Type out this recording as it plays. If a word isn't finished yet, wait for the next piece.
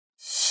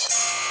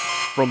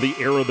From the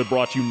era that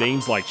brought you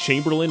names like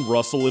Chamberlain,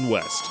 Russell, and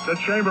West. To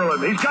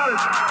Chamberlain, he's got it.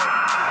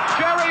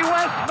 Jerry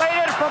West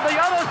made it from the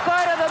other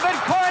side of the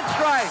midcourt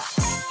stripe.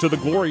 To the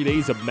glory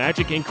days of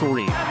Magic and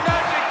Kareem. And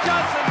Magic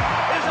Johnson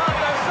is out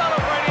there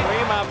celebrating.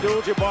 Kareem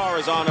Abdul-Jabbar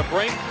is on the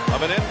brink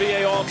of an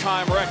NBA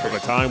all-time record. From a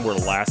time where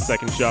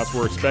last-second shots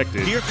were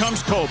expected. Here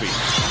comes Kobe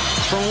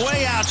from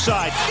way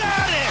outside.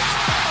 Got it!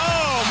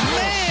 Oh,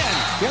 man!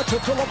 Gets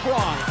it to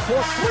LeBron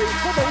for three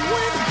for the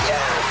win.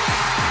 Yes!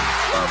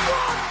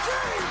 LeBron James!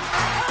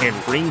 And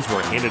rings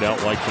were handed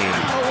out like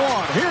candy.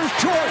 Here's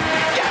Jordan.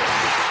 Yes!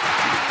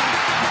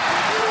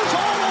 It is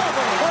all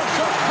over. The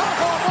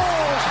Chicago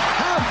Bulls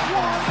have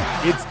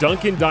won. It's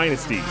Duncan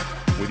Dynasty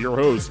with your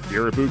host,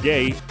 Garrett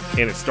Bouguet,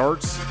 and it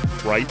starts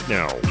right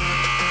now.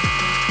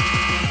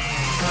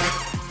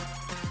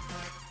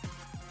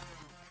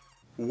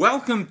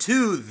 Welcome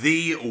to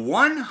the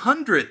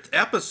 100th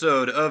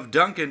episode of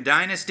Duncan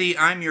Dynasty.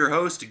 I'm your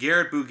host,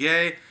 Garrett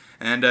Bouguet,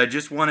 and I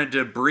just wanted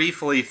to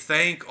briefly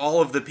thank all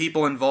of the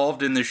people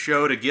involved in the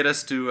show to get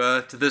us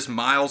to this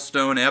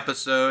milestone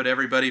episode.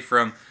 Everybody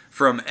from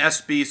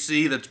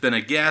SBC that's been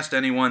a guest,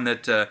 anyone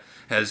that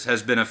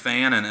has been a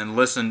fan and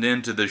listened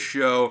into the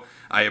show.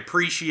 I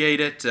appreciate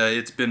it.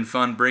 It's been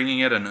fun bringing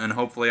it, and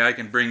hopefully I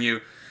can bring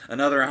you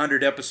another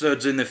 100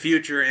 episodes in the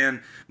future. And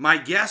my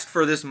guest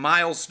for this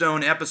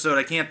milestone episode,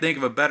 I can't think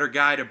of a better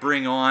guy to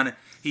bring on.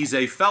 He's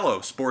a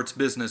fellow Sports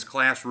Business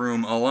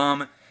Classroom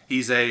alum.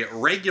 He's a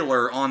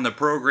regular on the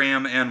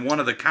program and one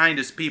of the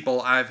kindest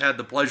people I've had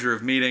the pleasure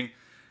of meeting.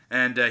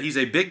 And he's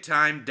a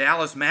big-time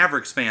Dallas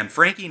Mavericks fan,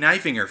 Frankie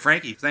Knifinger.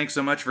 Frankie, thanks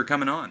so much for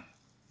coming on.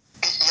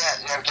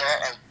 Yeah,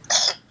 Garrett,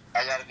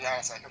 I gotta be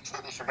honest, I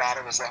completely forgot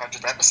it was the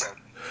 100th episode.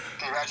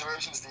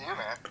 Congratulations to you,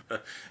 man.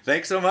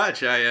 Thanks so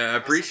much. I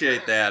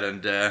appreciate that,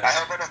 and I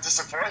hope I don't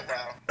disappoint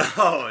now.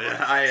 Oh,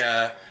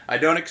 yeah, I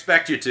don't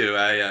expect you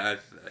to.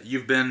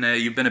 You've been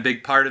a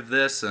big part of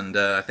this, and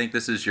I think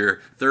this is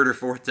your third or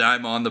fourth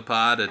time on the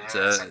pod.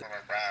 Something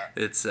like that.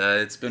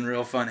 It's been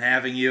real fun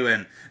having you,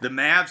 and the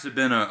Mavs have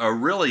been a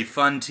really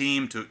fun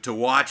team to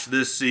watch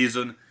this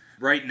season.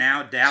 Right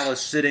now, Dallas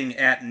sitting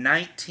at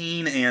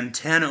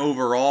 19-10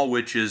 overall,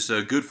 which is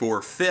good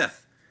for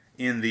fifth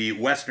in the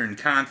Western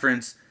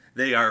Conference.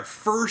 They are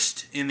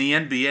first in the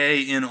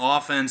NBA in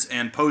offense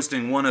and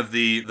posting one of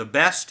the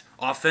best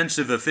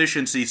offensive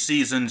efficiency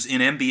seasons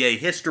in NBA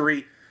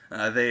history.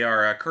 They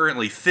are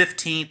currently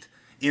 15th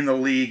in the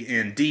league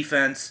in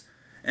defense.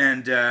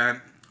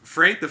 And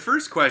Frank, the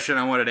first question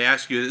I wanted to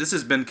ask you, this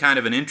has been kind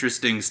of an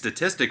interesting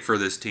statistic for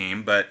this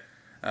team, but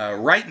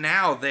right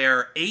now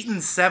they're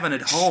 8-7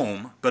 at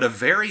home, but a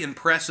very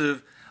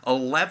impressive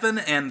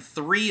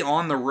 11-3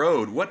 on the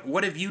road.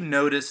 What have you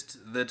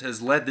noticed that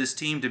has led this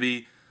team to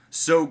be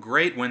so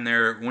great when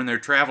they're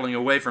traveling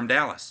away from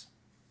Dallas?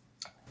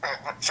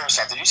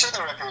 First off, did you say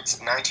the record's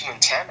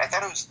 19-10? I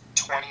thought it was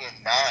 20-9.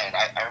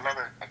 I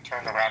remember I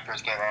turned the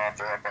Raptors game on.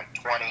 They were up like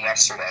 20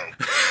 yesterday.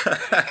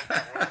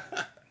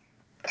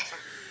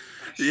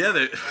 Yeah,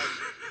 they.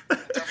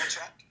 Double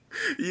check.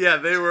 Yeah,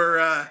 they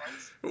were.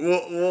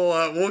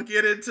 We'll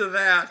get into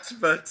that,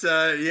 but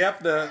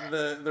yep,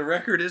 the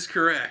record is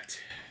correct.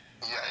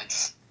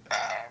 Yikes.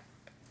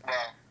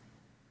 Well,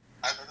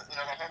 the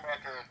home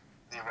record,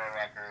 the away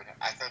record,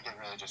 I think it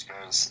really just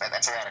goes.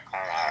 That's a lot of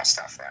Carlisle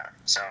stuff there.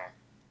 So,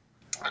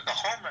 with the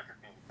home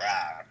record being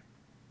bad,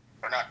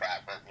 or not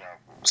bad, but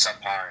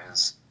subpar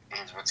is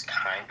what's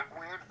kind of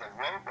weird. The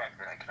road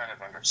record I kind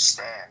of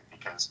understand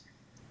because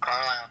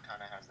Carlisle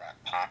kind of has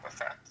that pop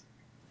effect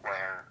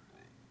where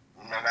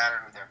no matter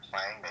who they're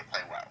playing, they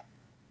play well.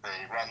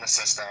 They run the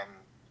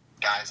system,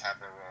 guys have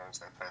their roles,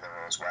 they play their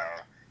roles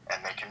well,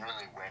 and they can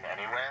really win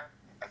anywhere.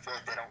 I feel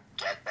like they don't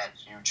get that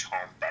huge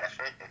home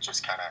benefit. It's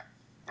just kind of,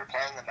 you're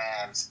playing the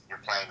Mavs,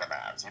 you're playing the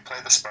Mavs. You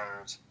play the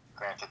Spurs,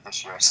 granted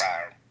this year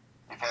aside,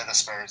 you play the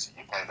Spurs,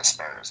 you play the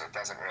Spurs. It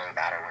doesn't really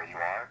matter where you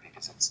are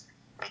because it's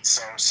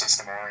so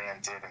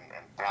system-oriented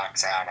and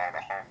blocks out all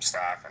the home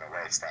stuff and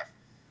away stuff.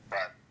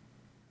 But,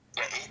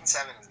 yeah,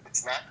 8-7,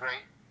 it's not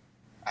great.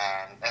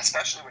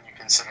 Especially when you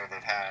consider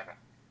they've had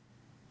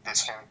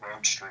this whole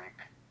road streak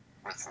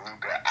with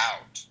Luka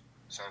out,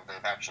 so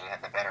they've actually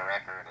had the better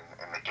record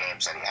in the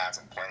games that he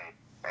hasn't played,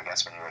 I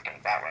guess, when you look at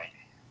it that way.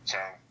 So,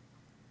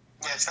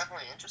 yeah, it's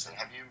definitely interesting.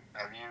 Have you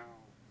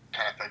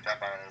kind of picked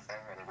up on anything,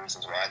 any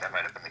reasons why that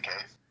might have been the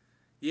case?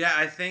 Yeah,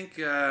 I think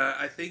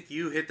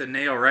you hit the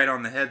nail right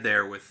on the head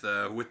there with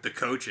the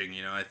coaching.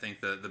 I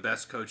think the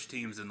best coach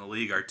teams in the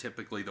league are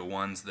typically the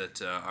ones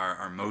that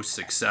are most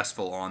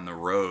successful on the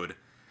road.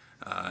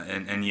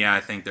 And yeah, I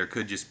think there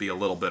could just be a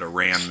little bit of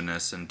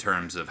randomness in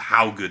terms of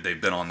how good they've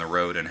been on the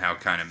road and how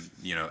kind of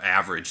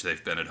average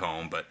they've been at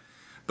home.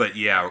 But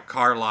yeah,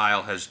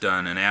 Carlisle has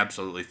done an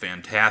absolutely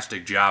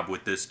fantastic job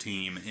with this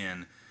team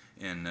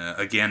in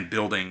again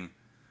building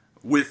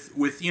with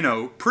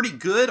pretty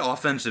good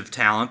offensive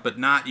talent, but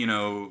not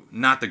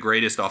the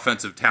greatest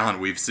offensive talent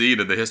we've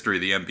seen in the history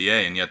of the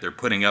NBA, and yet they're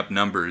putting up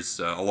numbers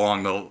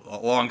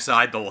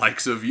alongside the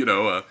likes of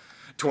a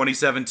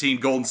 2017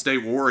 Golden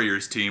State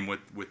Warriors team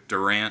with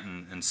Durant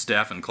and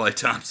Steph and Klay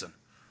Thompson.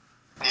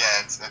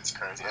 Yeah, it's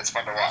crazy. It's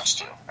fun to watch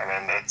too. I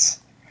mean,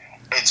 it's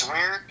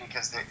weird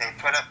because they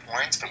put up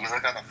points, but you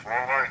look on the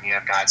floor and you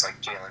have guys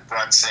like Jalen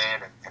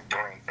Brunson and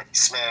Dorian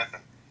Finney-Smith.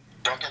 And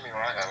don't get me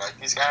wrong, I like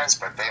these guys,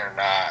 but they are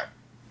not,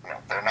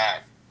 they're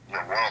not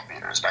world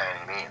beaters by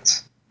any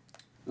means.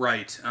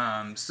 Right.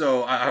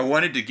 So I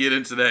wanted to get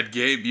into that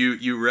game.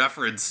 You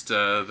referenced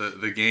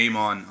the game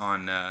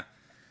on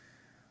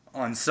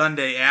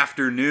Sunday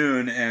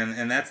afternoon,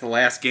 and that's the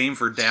last game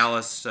for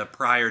Dallas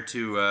prior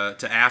to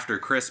after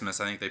Christmas.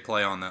 I think they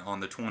play on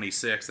the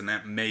 26th, and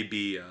that may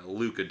be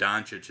Luka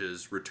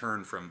Doncic's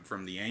return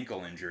from the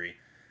ankle injury.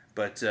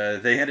 But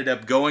they ended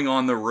up going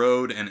on the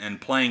road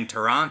and playing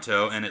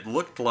Toronto, and it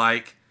looked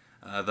like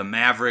the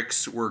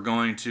Mavericks were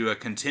going to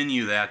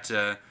continue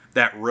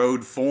that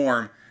road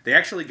form. They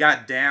actually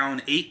got down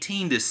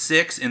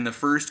 18-6 in the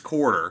first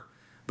quarter,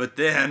 but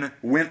then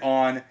went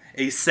on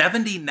a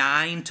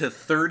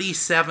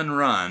 79-37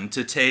 run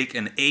to take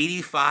an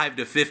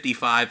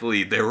 85-55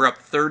 lead. They were up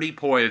 30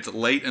 points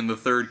late in the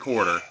third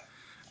quarter,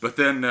 but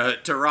then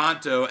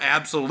Toronto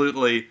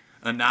absolutely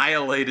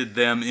annihilated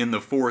them in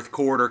the fourth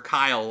quarter.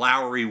 Kyle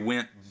Lowry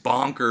went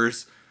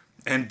bonkers,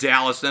 and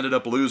Dallas ended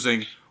up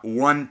losing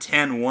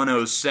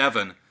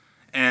 110-107.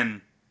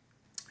 And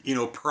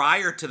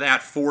prior to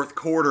that fourth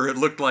quarter, it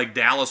looked like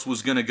Dallas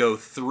was going to go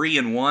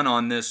 3-1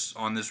 on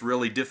this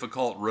really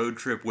difficult road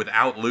trip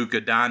without Luka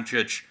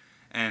Doncic,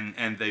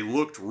 and they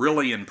looked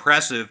really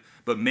impressive.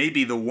 But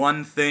maybe the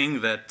one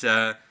thing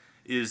that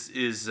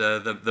is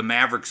the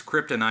Mavericks'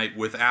 kryptonite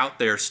without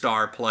their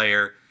star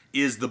player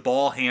is the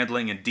ball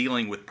handling and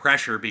dealing with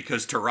pressure,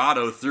 because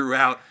Toronto threw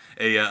out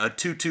a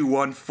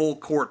 2-2-1 full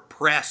court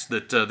press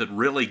that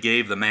really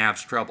gave the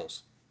Mavs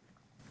troubles.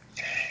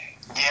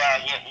 Yeah.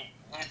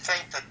 You'd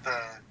think that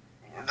the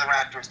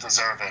Raptors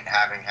deserve it,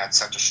 having had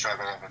such a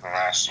struggle over the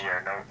last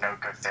year. No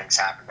good things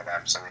happened to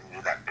them, so they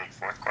needed that big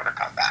fourth quarter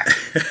comeback.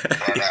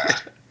 But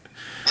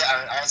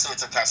honestly,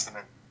 it's a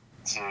testament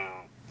to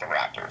the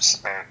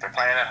Raptors. They're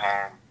playing at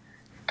home.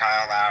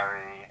 Kyle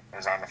Lowry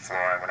is on the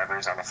floor, and whenever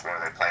he's on the floor,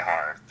 they play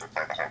hard. They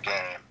play the whole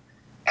game,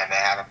 and they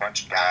have a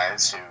bunch of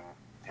guys who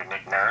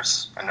Nick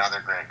Nurse, another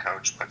great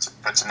coach, puts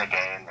in the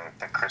game.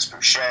 The Chris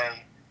Boucher,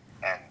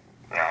 and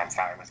I'm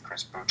fine with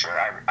Chris Boucher.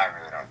 I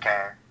really don't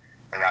care.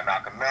 They got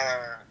Malcolm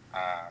Miller,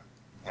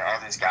 all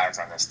these guys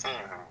on this team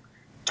who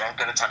don't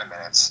get a ton of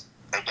minutes.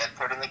 They get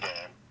put in the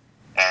game,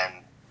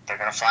 and they're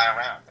going to fly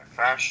around. They're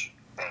fresh.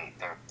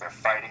 They're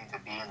fighting to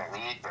be in the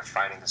league. They're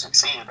fighting to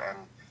succeed.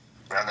 And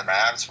the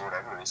Mavs, for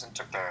whatever reason,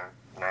 took their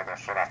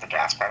foot off the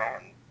gas pedal,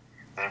 and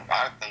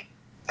that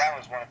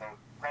was one of the.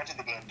 Granted,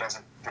 the game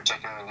doesn't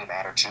particularly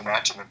matter too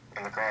much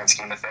in the grand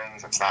scheme of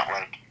things. It's not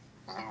like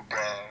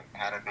Luka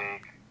had a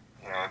big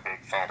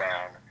fall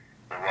down.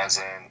 It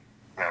wasn't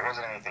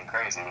anything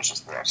crazy. It was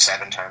just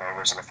 7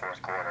 turnovers in the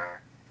fourth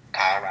quarter,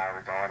 Kyle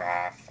Lowry going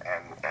off,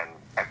 and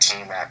a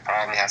team that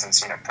probably hasn't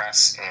seen a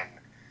press in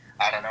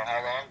I don't know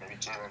how long. Maybe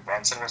Jalen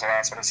Brunson was the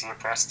last one to see a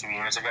press 2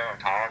 years ago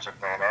in college at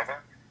Villanova,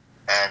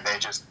 and they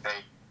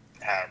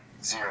had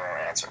zero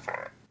answer for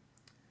it.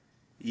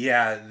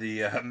 Yeah,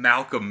 the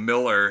Malcolm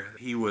Miller,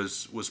 he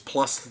was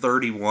plus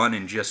 31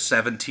 in just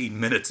 17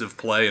 minutes of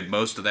play, and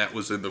most of that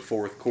was in the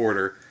fourth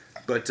quarter.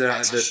 But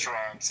that's a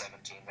strong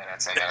 17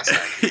 minutes, I gotta say.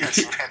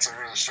 That's a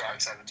really strong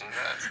 17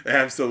 minutes.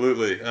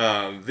 Absolutely.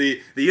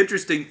 The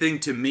interesting thing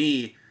to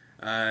me,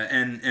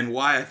 and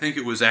why I think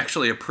it was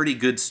actually a pretty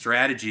good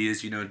strategy,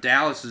 is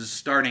Dallas's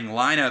starting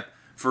lineup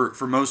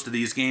for most of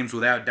these games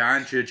without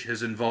Doncic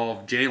has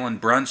involved Jalen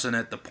Brunson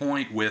at the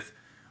point with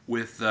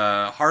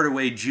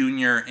Hardaway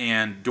Jr.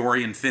 and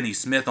Dorian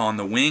Finney-Smith on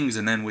the wings,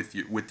 and then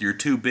with your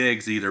two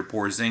bigs, either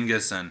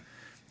Porzingis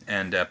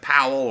and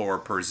Powell, or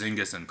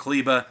Porzingis and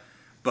Kleba.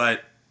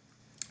 But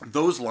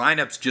those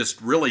lineups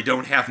just really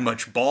don't have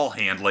much ball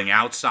handling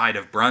outside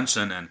of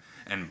Brunson,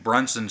 and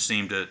Brunson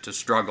seemed to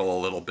struggle a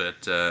little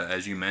bit,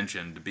 as you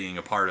mentioned, being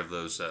a part of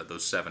those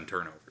 7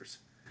 turnovers.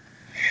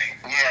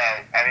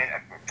 Yeah, I mean,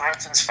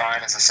 Brunson's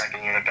fine as a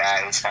second unit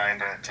guy. He's fine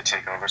to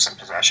take over some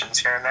possessions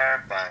here and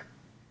there, but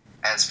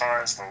as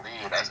far as the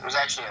lead, it was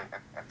actually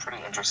a pretty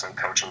interesting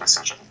coaching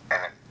decision,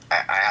 and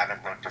I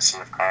haven't looked to see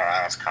if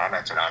Carlisle's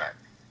commented on it.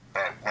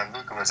 But when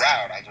Luka was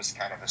out, I just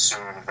kind of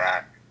assumed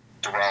that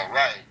Darrell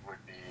Wright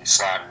would be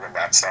slotted in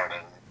that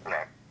starting,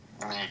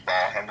 lead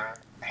ball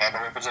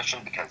handler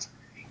position, because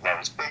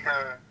he's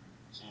bigger,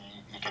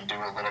 he can do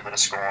a little bit of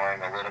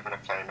scoring, a little bit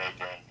of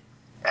playmaking,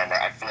 and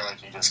I feel like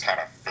he just kind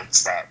of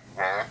fits that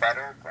role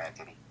better.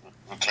 Granted,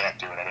 he can't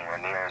do it anywhere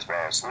near as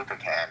well as Luka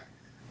can,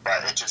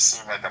 but it just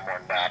seemed like a more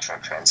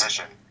natural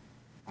transition.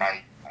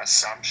 My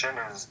assumption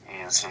is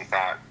he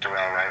thought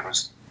Darrell Wright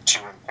was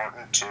too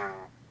important to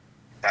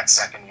that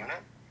second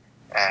unit,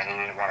 and he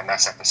didn't want to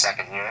mess up the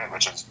second unit,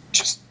 which has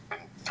just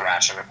been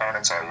thrashing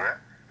opponents all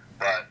year.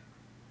 But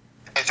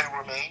if it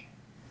were me,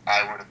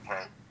 I would have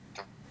put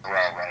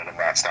Darrell Wright in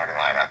that starting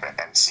lineup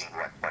and seen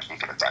what he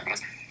could have done.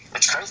 Because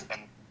it's crazy,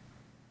 and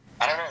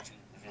I don't know if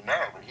you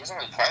know, but he's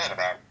only playing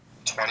about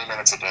 20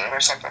 minutes a game or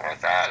something like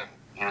that, and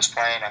he was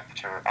playing up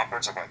to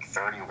upwards of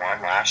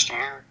 31 last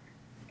year,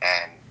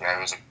 and he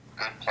was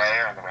good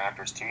player on the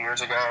Raptors 2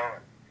 years ago.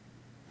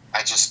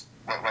 I just,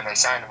 when they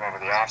signed him over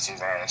the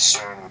offseason, I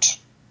assumed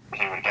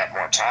he would get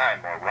more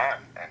time, more run,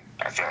 and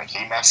I feel like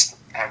he must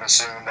have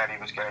assumed that he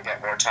was going to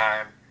get more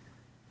time.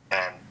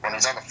 And when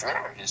he's on the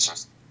floor, he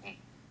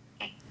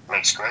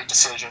makes great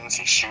decisions.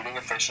 He's shooting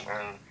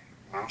efficiently,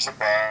 moves the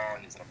ball.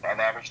 He's an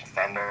above-average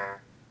defender.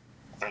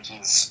 I think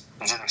he's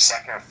either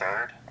second or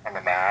third on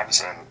the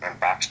Mavs in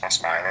box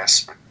plus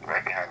minus,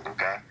 right behind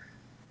Luka.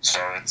 So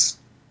it's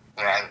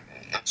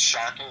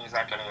shocking he's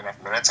not getting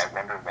enough minutes. I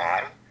wonder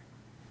why.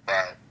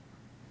 But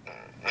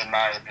in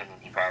my opinion,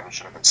 he probably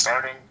should have been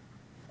starting.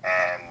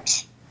 And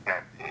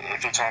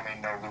if you told me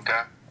no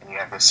Luka and you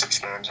have the 6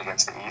 games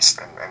against the East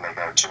and they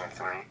go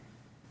 2-3,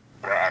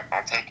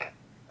 I'll take it,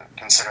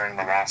 considering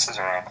the losses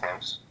are all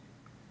close.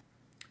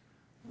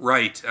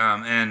 Right,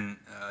 and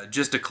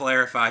just to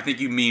clarify, I think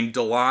you mean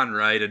DeLon,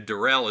 right? And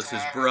Darrell is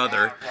his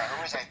brother. Yeah,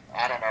 who was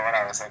I don't know what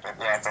I was thinking.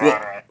 Yeah,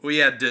 DeLon, right. Well,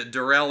 yeah,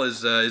 Darrell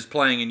is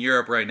playing in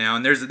Europe right now,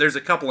 and there's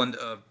a couple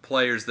of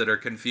players that are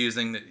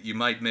confusing that you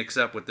might mix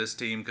up with this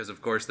team because,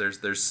 of course,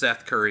 there's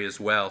Seth Curry as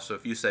well. So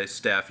if you say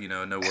Steph,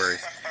 no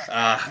worries.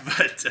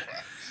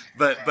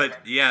 But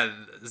yeah,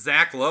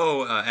 Zach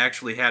Lowe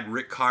actually had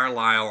Rick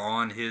Carlisle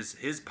on his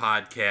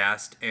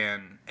podcast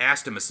and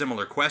asked him a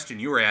similar question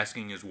you were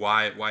asking, is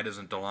why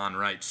doesn't DeLon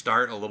Wright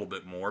start a little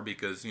bit more,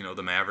 because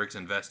the Mavericks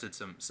invested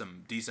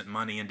some decent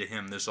money into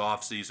him this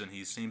offseason.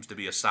 He seems to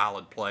be a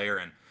solid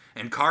player,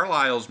 and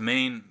Carlisle's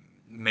main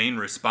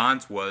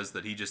response was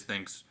that he just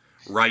thinks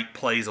Wright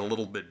plays a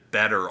little bit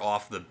better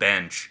off the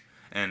bench,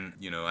 and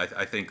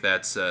I think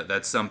that's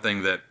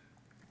something that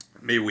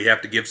maybe we have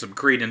to give some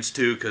credence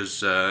to,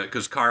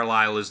 because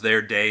Carlisle is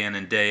there day in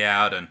and day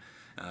out, and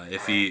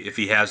if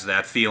he has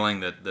that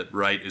feeling that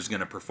Wright is going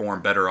to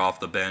perform better off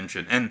the bench,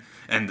 and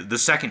the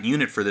second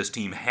unit for this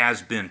team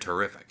has been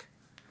terrific.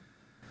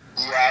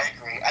 Yeah, I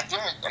agree.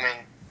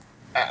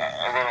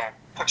 A little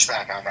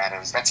pushback on that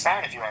is that's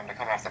fine if you want him to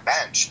come off the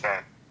bench,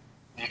 but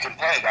you can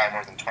play a guy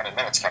more than 20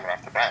 minutes coming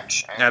off the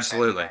bench.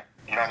 Absolutely.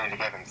 You don't need to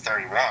give him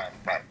 31,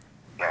 but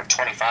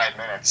 25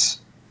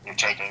 minutes you're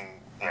taking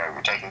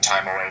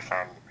time away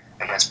from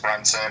against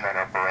Brunson. I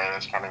know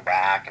Barea's coming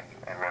back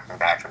and working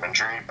back from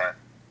injury, but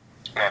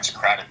it's a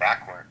crowded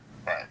backcourt.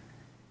 But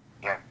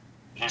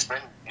he's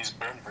been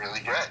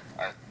really good.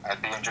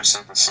 I'd be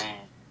interested to see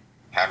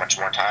how much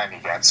more time he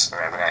gets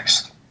over the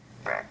next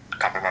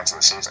couple months of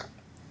the season.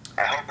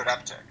 I hope it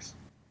upticks.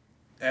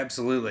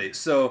 Absolutely.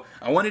 So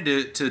I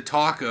wanted to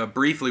talk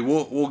briefly.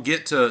 We'll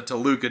get to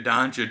Luka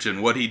Doncic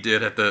and what he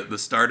did at the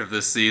start of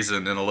this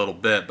season in a little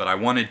bit, but I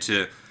wanted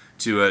to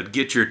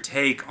get your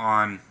take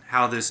on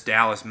how this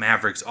Dallas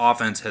Mavericks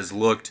offense has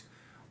looked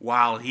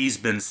while he's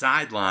been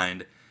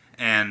sidelined.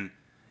 And,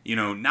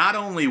 not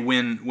only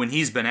when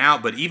he's been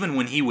out, but even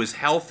when he was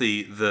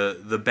healthy,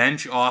 the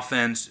bench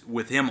offense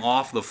with him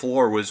off the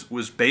floor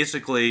was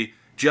basically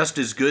just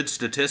as good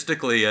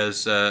statistically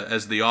as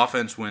the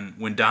offense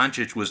when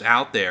Doncic was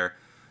out there.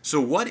 So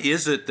what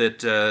is it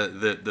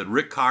that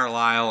Rick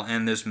Carlisle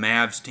and this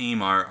Mavs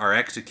team are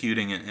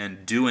executing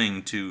and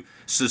doing to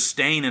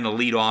sustain an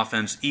elite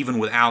offense even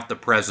without the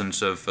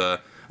presence of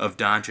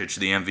Doncic,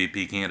 the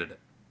MVP candidate?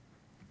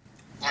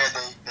 Yeah,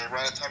 they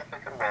run a ton of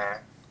pick and roll.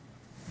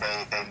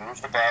 They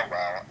move the ball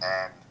well,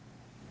 and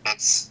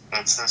it's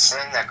this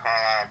thing that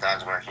Carlisle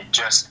does where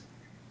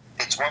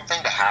it's one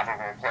thing to have a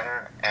role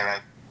player,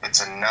 and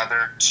it's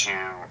another to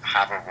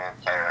have a role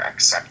player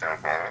accept their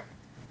role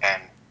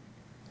and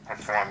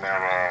perform their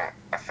role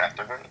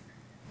effectively.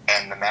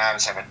 And the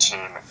Mavs have a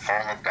team full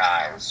of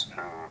guys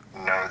who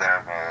know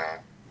their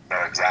role,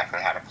 know exactly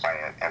how to play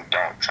it, and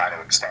don't try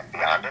to extend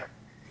beyond it.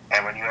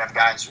 And when you have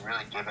guys who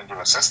really give into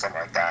a system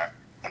like that,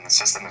 and the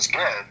system is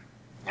good,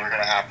 you're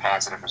going to have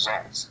positive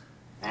results.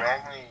 The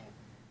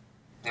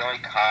only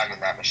cog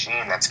in that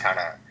machine that's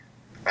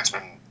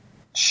been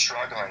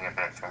struggling a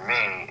bit for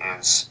me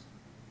is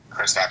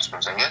Kristaps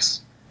Porzingis.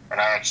 And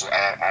I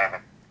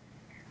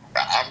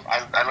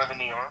live in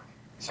New York,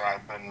 so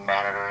I've been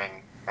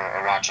monitoring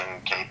or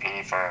watching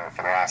KP for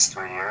the last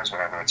 3 years,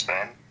 whatever it's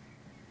been.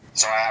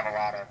 So I have a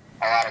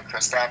lot of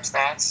Kristaps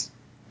thoughts,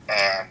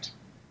 and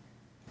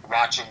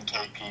watching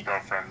KP go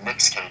from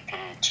Knicks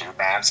KP to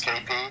Mavs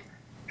KP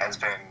has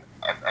been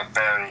a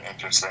very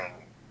interesting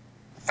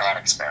thought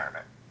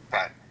experiment.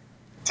 But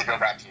to go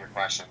back to your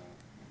question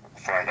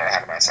before I get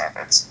ahead of myself,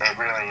 it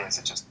really is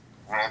just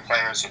role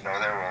players who know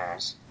their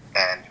roles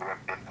and who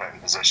have been put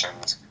in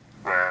positions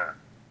where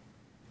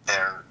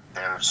their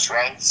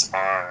strengths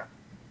are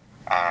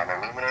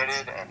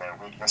illuminated and their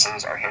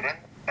weaknesses are hidden,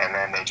 and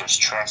then they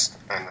just trust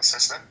in the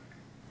system,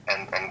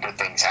 and good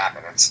things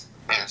happen. It's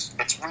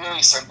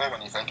really simple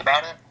when you think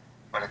about it,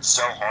 but it's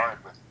so hard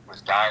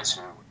with guys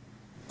who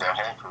their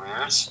whole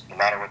careers, no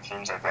matter what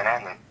teams they've been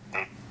on,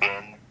 they've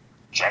been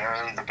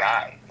generally the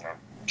guy.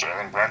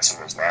 Jalen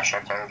Brunson was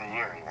National Player of the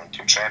Year. He won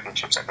 2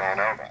 championships at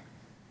Villanova.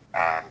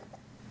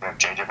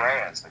 J.J.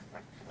 Reyes,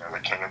 the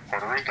king of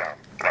Puerto Rico.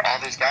 All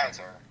these guys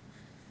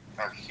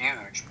are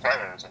huge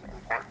players and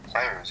important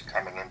players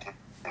coming into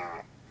the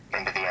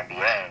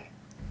NBA,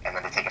 and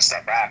then they take a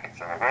step back and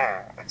fill a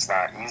role. It's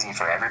not easy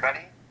for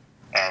everybody,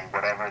 and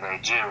whatever they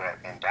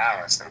do in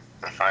Dallas,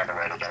 they find a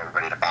way to get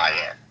everybody to buy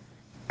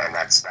in, and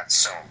that's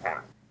so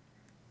important.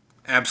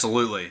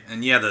 Absolutely.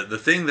 And yeah, the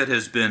thing that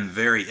has been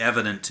very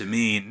evident to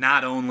me,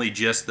 not only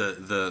just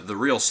the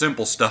real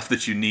simple stuff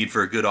that you need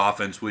for a good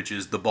offense, which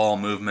is the ball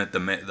movement,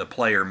 the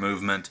player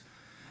movement,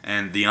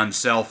 and the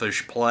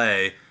unselfish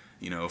play,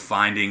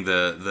 finding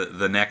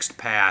the next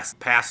pass,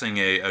 passing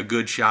a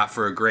good shot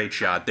for a great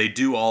shot. They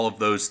do all of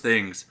those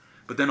things.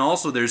 But then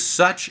also there's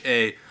such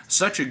a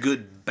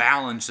good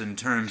balance in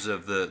terms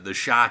of the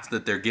shots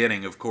that they're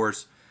getting. Of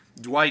course,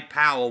 Dwight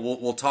Powell,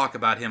 we'll talk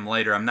about him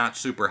later. I'm not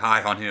super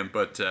high on him,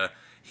 but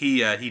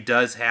he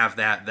does have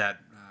that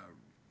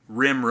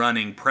rim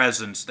running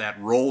presence, that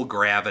roll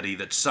gravity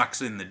that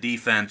sucks in the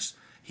defense.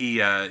 He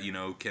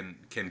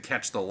can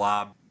catch the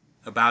lob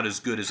about as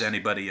good as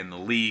anybody in the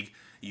league.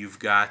 You've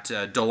got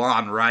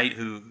DeLon Wright,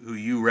 who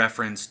you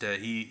referenced.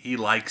 He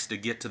likes to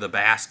get to the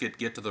basket,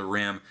 get to the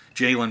rim.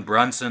 Jalen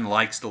Brunson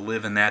likes to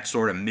live in that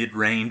sort of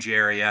mid-range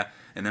area.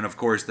 And then, of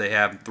course, they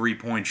have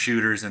three-point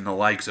shooters in the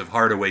likes of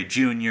Hardaway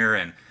Jr.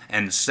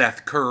 and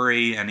Seth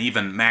Curry and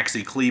even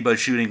Maxi Kleber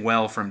shooting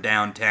well from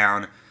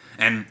downtown.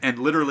 And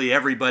literally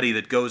everybody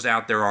that goes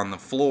out there on the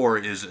floor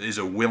is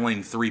a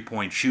willing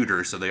three-point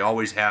shooter, so they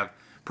always have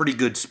pretty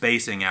good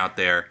spacing out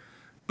there.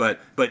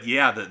 But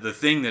yeah, the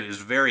thing that is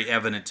very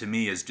evident to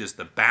me is just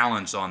the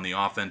balance on the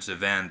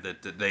offensive end,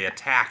 that they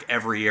attack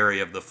every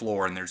area of the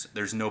floor, and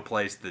there's no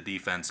place the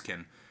defense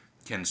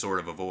can sort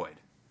of avoid.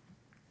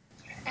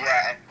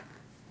 Yeah, and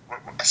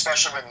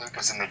especially when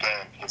Luka's in the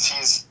game,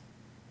 because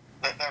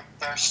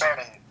they're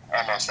starting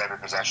almost every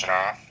possession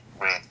off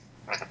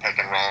with a pick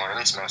and roll, or at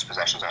least most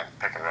possessions on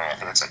pick and roll. I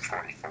think it's like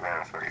 44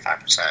 or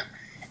 45%,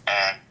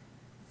 and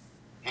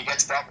he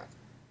gets doubled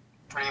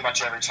pretty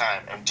much every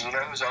time. And do you know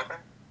who's open?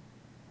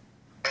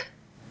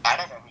 I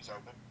don't know who's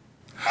open.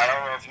 I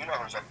don't know if you know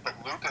who's open, but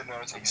Luka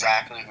knows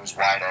exactly who's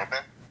wide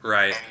open.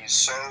 Right. And he's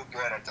so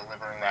good at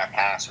delivering that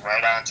pass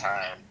right on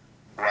time,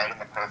 right in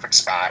the perfect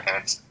spot.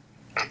 And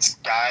it's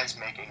guys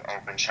making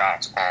open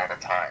shots all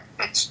the time.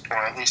 Or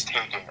at least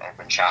taking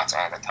open shots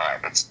all the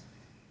time.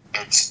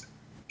 It's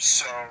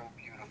so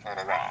beautiful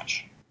to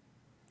watch.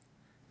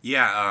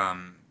 Yeah,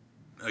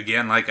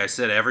 again, like I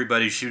said,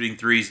 everybody's shooting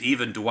threes.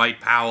 Even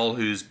Dwight Powell,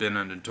 who's been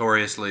a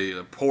notoriously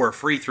poor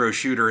free throw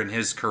shooter in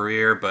his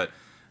career, but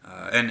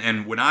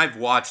and when I've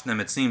watched him,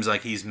 it seems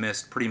like he's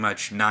missed pretty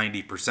much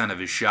 90% of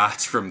his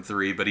shots from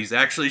three, but he's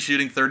actually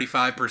shooting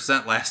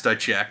 35% last I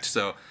checked.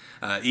 So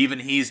even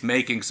he's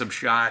making some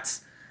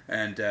shots,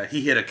 and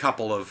he hit a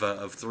couple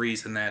of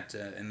threes in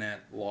that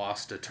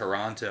loss to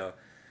Toronto.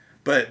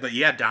 But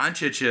yeah,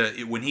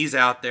 Doncic, when he's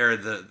out there,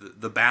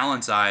 the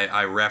balance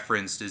I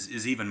referenced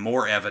is even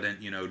more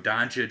evident.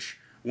 Doncic,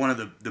 one of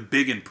the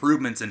big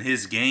improvements in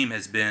his game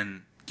has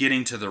been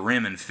getting to the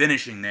rim and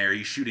finishing there.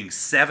 He's shooting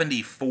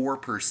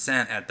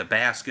 74% at the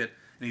basket,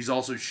 and he's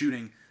also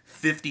shooting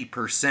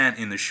 50%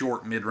 in the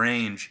short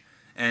mid-range.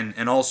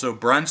 And also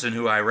Brunson,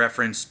 who I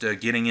referenced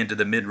getting into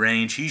the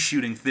mid-range, he's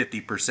shooting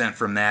 50%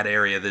 from that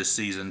area this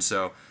season.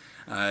 So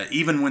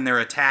even when they're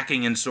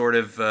attacking in sort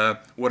of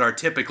what are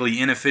typically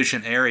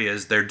inefficient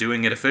areas, they're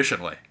doing it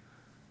efficiently.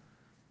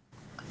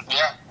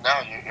 Yeah, no,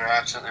 you're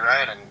absolutely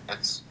right, and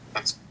it's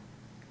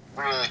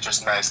really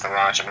just nice to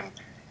watch. I mean,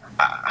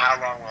 how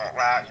long will it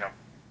last?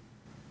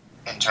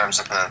 In terms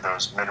of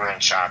those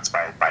mid-range shots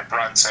by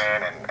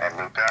Brunson and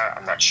Luka,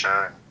 I'm not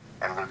sure.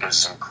 And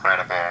Luka's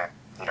incredible,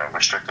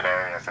 restricted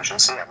area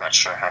efficiency. I'm not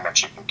sure how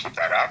much you can keep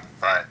that up,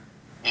 but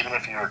even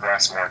if you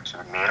regress more to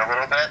the mean a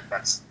little bit,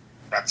 that's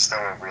still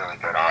a really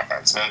good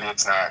offense. Maybe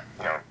it's not,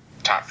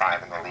 top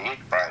 5 in the league,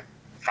 but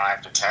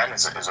 5 to 10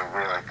 is a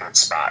really good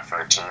spot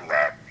for a team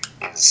that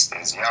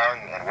is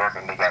young and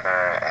working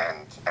together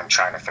and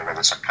trying to figure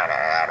this kind of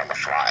out on the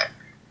fly.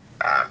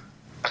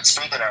 But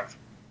speaking of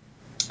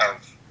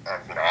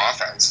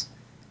offense,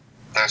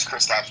 there's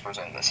Kristaps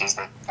Porzingis. He's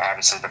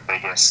obviously the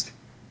biggest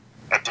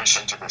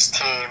addition to this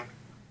team.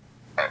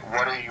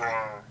 What are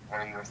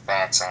your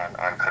thoughts on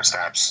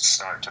Kristaps'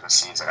 start to the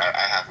season? I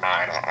have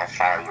mine. I'll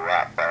follow you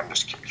up, but I'm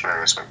just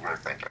curious what you're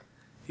thinking.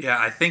 Yeah,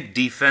 I think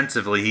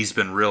defensively he's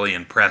been really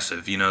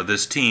impressive.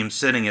 This team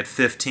sitting at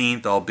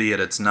 15th, albeit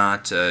it's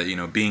not,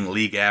 being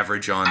league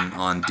average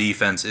on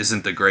defense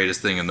isn't the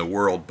greatest thing in the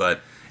world,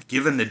 but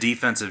given the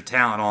defensive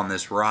talent on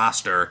this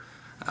roster,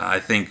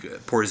 I think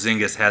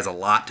Porzingis has a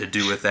lot to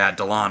do with that.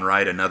 DeLon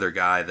Wright, another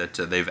guy that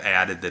they've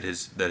added that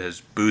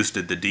has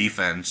boosted the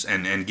defense,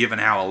 and given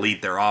how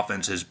elite their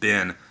offense has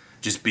been,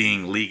 just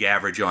being league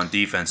average on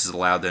defense has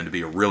allowed them to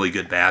be a really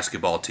good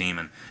basketball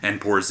team.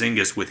 And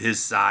Porzingis, with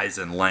his size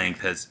and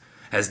length,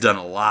 has done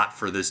a lot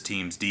for this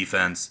team's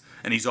defense.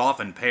 And he's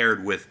often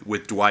paired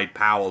with Dwight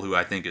Powell, who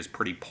I think is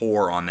pretty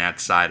poor on that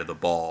side of the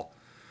ball.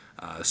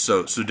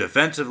 So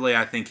defensively,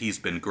 I think he's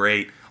been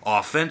great.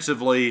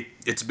 Offensively,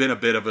 it's been a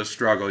bit of a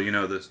struggle.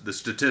 The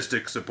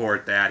statistics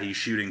support that. He's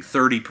shooting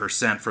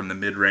 30% from the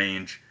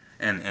mid-range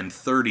and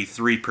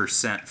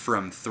 33%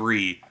 from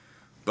three,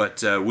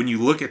 But when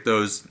you look at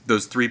those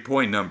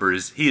 3-point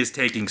numbers, he is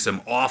taking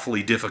some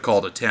awfully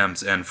difficult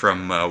attempts and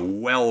from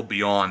well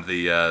beyond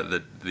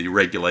the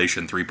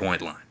regulation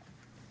 3-point line.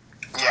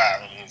 Yeah,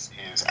 I mean,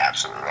 he's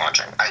absolutely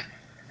launching.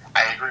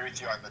 I agree with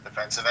you on the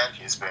defensive end.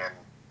 He's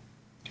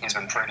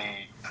been pretty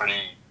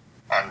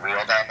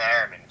unreal down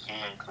there. I mean, he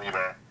and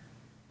Kleber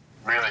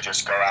really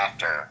just go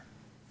after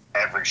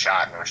every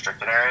shot in the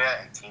restricted area,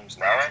 and teams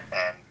know it.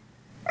 And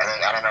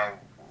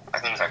I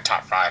think he's like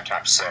top 5,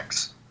 top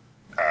 6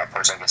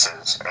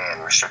 Porzingis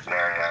in restricted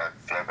area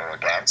field goal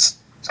against,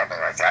 something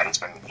like that. He's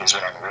been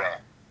unreal.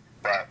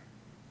 But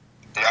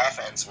the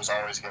offense was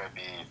always going to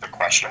be the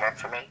question mark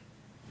for me.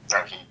 You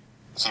know,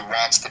 he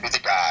wants to be the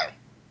guy.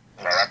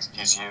 You know,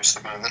 he's used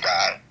to being the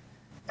guy,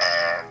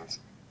 and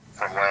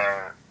from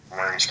where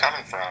he's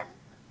coming from,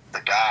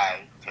 the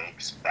guy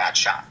takes bad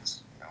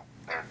shots. You know,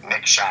 they're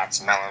mixed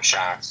shots, mellow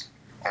shots,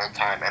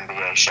 old-time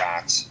NBA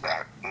shots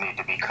that need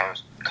to be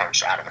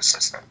coached out of the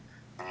system.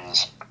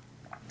 These,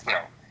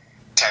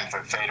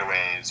 10-foot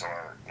fadeaways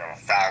or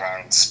foul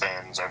line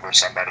spins over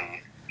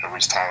somebody who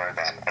is taller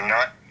than. And you know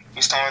what?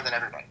 He's taller than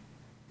everybody.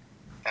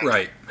 And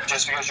right.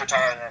 Just because you're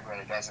taller than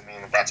everybody doesn't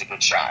mean that that's a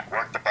good shot.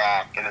 Work the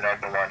ball, get an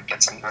open one,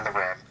 get something in the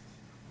rim.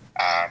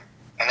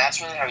 And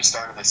that's really how he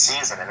started the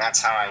season, and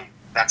that's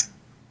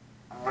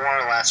more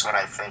or less what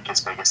I think his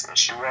biggest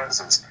issue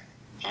was, is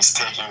he's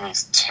taking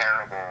these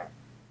terrible,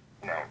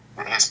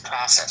 his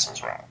process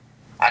was wrong.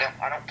 I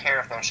don't care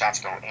if those shots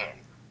go in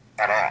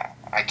at all.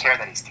 I care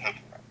that he's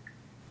taking them.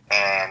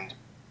 And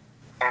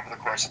over the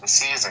course of the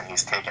season,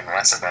 he's taken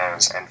less of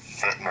those and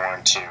fit more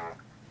into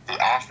the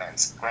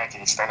offense. Granted,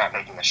 he's still not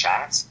making the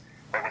shots,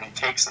 but when he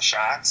takes the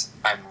shots,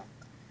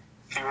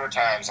 fewer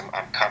times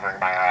I'm covering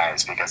my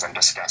eyes because I'm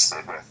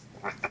disgusted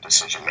with the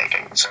decision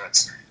making. So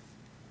it's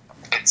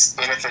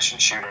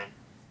inefficient shooting,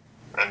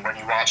 and when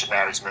you watch it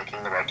now, he's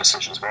making the right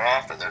decisions more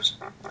often. There's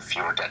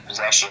fewer dead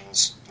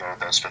possessions,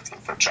 those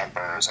 15-foot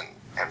jumpers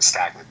and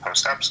stagnant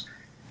post-ups.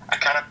 I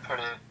kind of put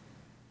it.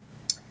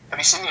 Have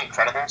you seen The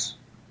Incredibles?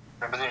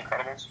 Remember The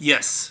Incredibles?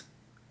 Yes.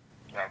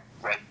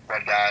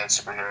 Red guys,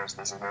 superheroes,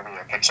 Disney movie,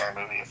 or Pixar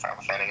movie, if I'm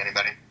offending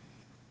anybody.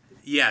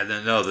 Yeah, the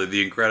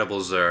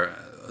Incredibles are.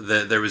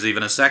 There was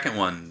even a second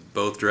one,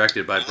 both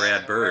directed by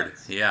Brad Bird.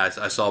 Yeah,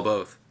 I saw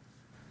both.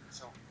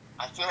 So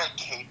I feel like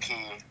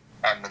KP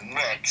on the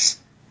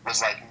Knicks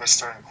was like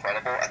Mr.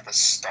 Incredible at the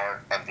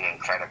start of the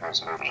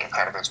Incredibles movie,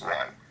 Incredibles 1,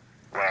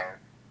 where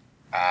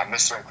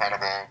Mr.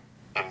 Incredible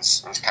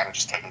is kind of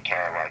just taking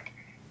care of like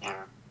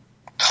your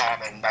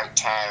common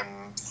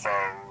nighttime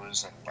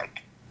foes and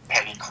like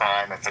petty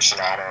crime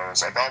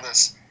aficionados, like all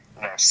this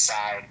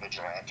side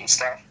vigilante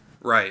stuff.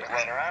 Right. But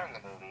later on in the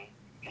movie,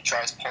 he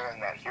tries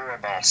pulling that hero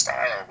ball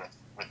style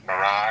with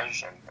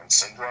Mirage and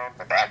Syndrome,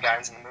 the bad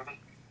guys in the movie,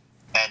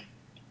 and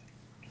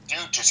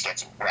dude just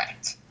gets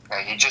wrecked.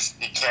 Like he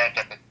can't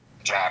get the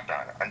job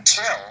done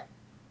until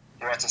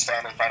he lets his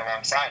family fight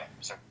alongside him.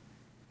 So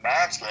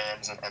Mavs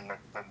games and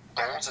the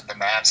goals that the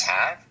Mavs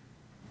have,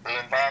 they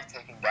involve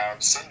taking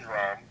down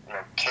Syndrome,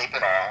 Cape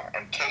it all,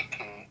 and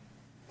KP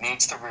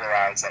needs to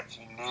realize that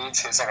he needs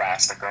his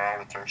Elastigirl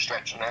with her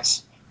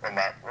stretchiness. And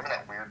remember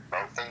that weird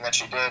boat thing that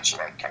she did? She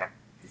like kind of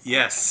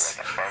yes.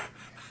 Like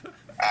a boat.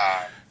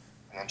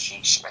 And then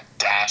she like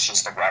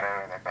dashes the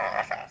rudder and they're going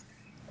off fast.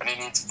 And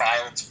he needs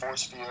Violet's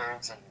force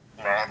fields and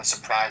all the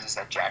surprises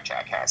that Jack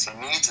has. He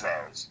needs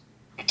those.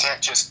 He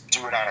can't just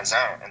do it on his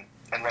own.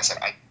 And listen,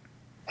 I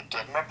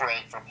give him a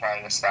break for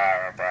playing a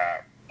style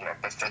that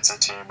befits a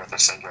team with a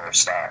singular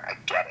star. I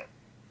get it.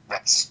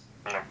 That's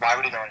why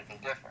would he know anything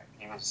different?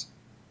 He was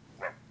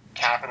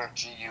capital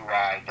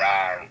GUI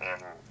guy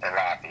in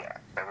Latvia.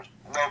 There was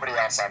nobody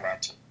else on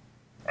that team.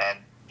 And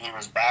he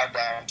was bowed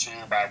down to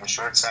by the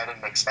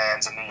short-sighted Knicks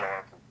fans in New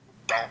York who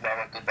don't know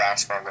what good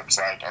basketball looks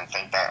like and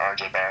think that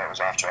R.J. Barrett was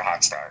off to a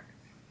hot start.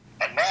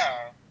 And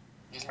now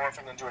he's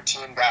morphing into a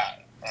team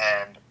guy.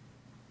 And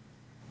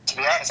to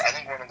be honest, I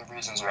think one of the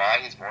reasons why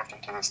he's morphed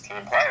into this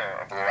team player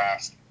over the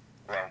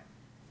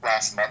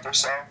last month or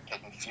so,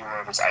 taking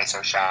fewer of his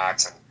ISO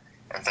shots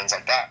and things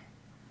like that,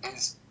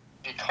 is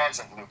because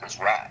of Luka's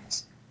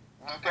rise.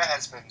 Luka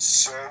has been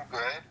so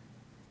good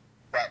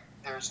that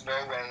there's no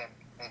way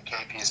in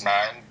KP's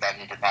mind that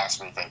he could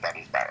possibly think that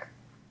he's better.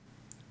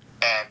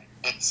 And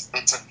it's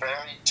a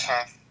very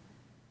tough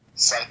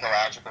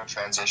psychological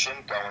transition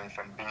going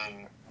from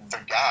being the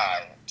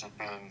guy to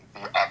being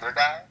the other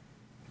guy.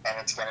 And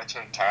it's going to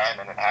take time,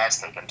 and it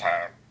has taken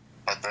time.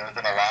 But there have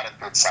been a lot of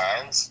good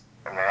signs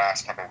in the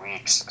last couple of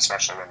weeks,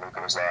 especially when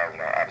Luka was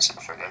there, obviously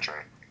before the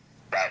injury,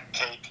 that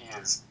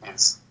KP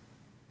is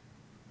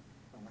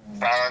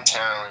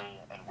voluntarily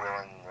and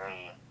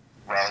willingly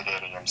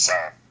relegating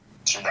himself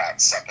to that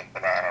second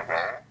banana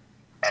role,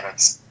 and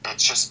it's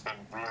just been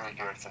really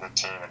good for the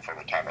team and for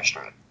the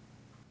chemistry.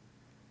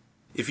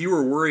 If you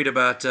were worried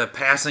about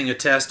passing a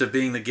test of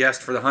being the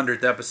guest for the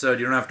 100th episode,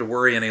 you don't have to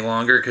worry any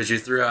longer because you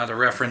threw out a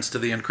reference to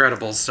The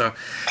Incredibles. So,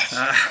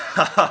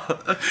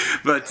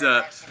 but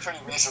pretty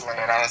recently,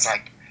 and I was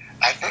like,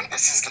 I think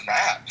this is the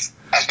Mavs.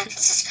 I think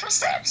this is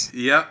Kristaps.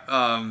 Yep,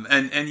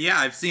 and yeah,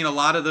 I've seen a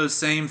lot of those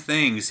same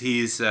things.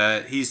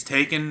 He's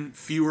taken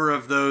fewer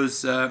of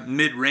those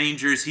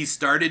mid-rangers. He's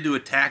started to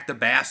attack the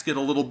basket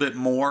a little bit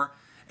more,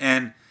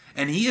 and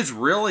he is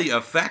really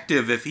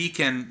effective if he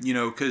can,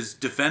 because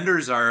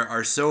defenders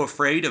are so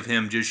afraid of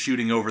him just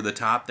shooting over the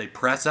top. They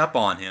press up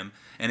on him,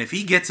 and if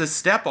he gets a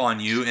step on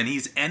you and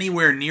he's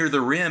anywhere near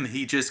the rim,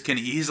 he just can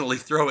easily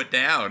throw it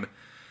down.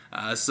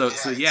 So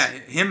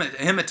him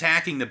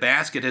attacking the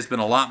basket has been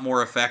a lot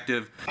more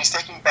effective. He's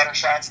taking better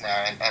shots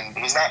now, and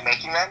he's not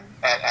making them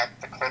at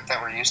the clip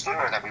that we're used to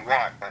or that we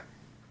want, but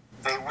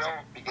they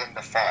will begin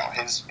to fall.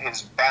 His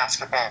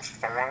basketball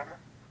form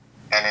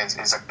and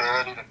his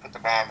ability to put the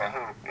ball in the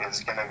hoop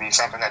is going to be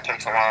something that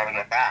takes a while to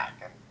get back,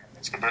 and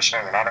his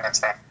conditioning and all that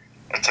stuff.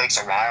 It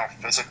takes a while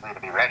physically to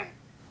be ready,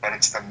 but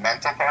it's the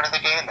mental part of the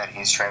game that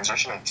he's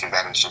transitioning to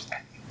that is just,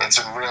 it's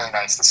really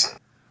nice to see.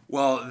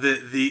 Well,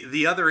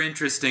 the other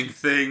interesting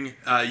thing,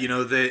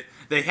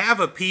 they have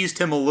appeased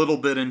him a little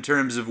bit in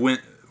terms of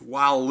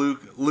while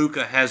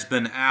Luka has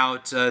been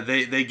out,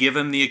 they give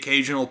him the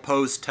occasional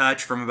post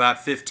touch from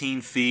about 15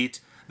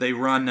 feet. They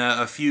run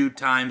a few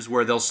times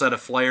where they'll set a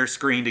flare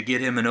screen to get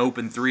him an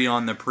open three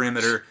on the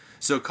perimeter.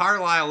 So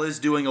Carlisle is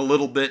doing a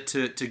little bit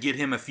to get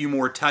him a few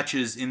more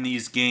touches in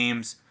these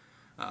games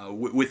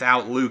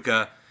without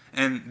Luka.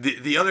 And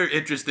the other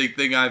interesting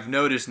thing I've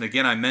noticed, and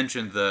again I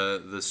mentioned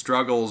the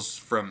struggles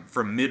from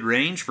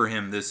mid-range for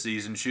him this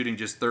season, shooting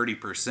just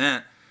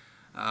 30%.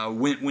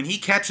 When he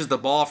catches the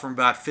ball from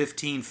about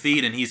 15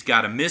 feet and he's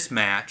got a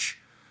mismatch,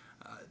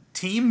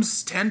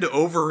 teams tend to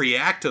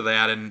overreact to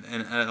that, and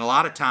a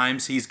lot of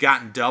times he's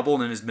gotten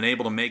doubled and has been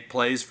able to make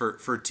plays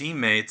for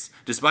teammates,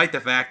 despite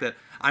the fact that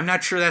I'm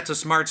not sure that's a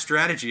smart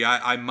strategy.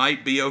 I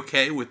might be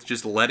okay with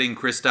just letting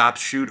Kristaps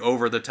shoot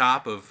over the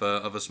top of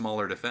a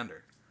smaller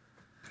defender.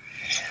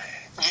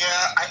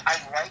 Yeah, I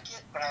like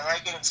it, but I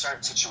like it in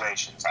certain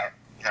situations.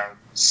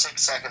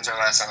 6 seconds or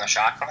less on the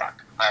shot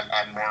clock,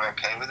 I'm more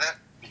okay with it,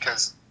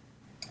 because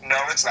no,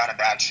 it's not a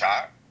bad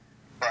shot,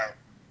 but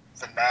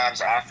the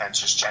Mavs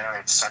offense just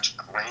generates such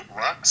great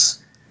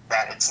looks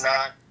that it's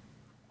not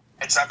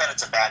that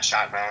it's a bad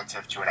shot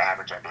relative to an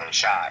average NBA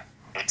shot.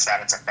 It's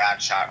that it's a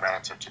bad shot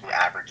relative to the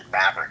average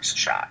Mavericks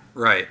shot.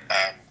 Right.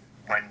 And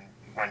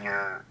when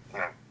you're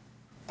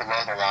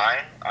below the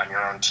line on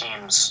your own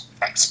team's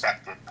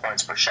expected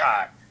points per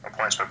shot or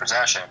points per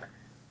possession,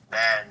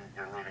 then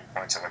you're leaving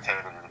points on the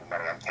table, you're leaving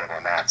money on the table,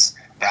 and that's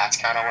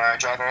kind of where I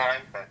draw the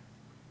line. But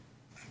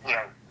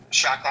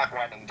shot clock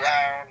winding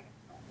down,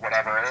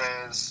 whatever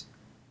it is,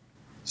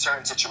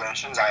 certain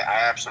situations, I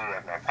absolutely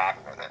have no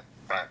problem with it.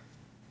 But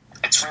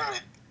it's really,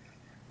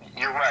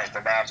 you're right, the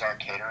Mavs are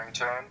catering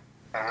to him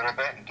a little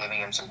bit and giving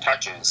him some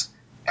touches,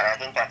 and I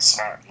think that's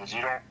smart, because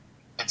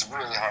it's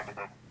really hard to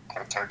go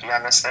cold turkey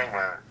on this thing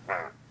where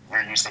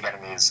you're used to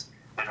getting these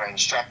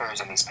mid-range jumpers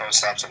and these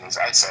post-ups and these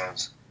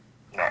ISOs,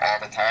 all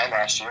the time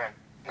last year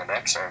in the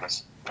Knicks, or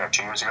this,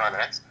 2 years ago in the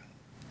Knicks,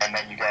 and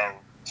then you go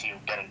to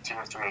getting 2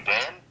 or 3 a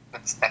game.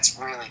 That's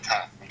really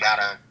tough. You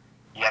gotta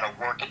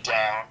work it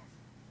down.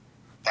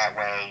 That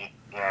way,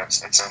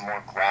 it's a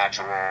more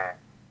gradual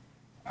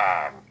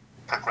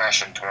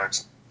progression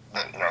towards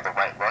the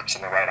right looks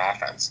and the right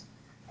offense.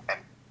 And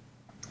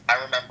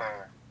I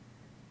remember,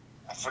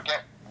 I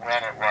forget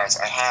when it was.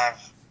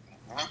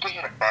 Luka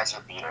hit a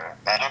buzzer beater.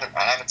 I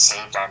have it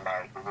saved on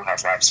my Hulu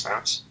Has Live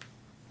Sports.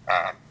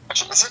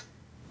 Actually, is it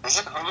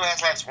Hulu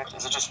Has Live Sports?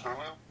 Is it just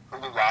Hulu?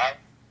 Hulu Live?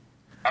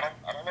 I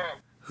don't know.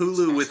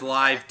 Hulu with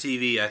live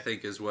TV, I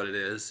think, is what it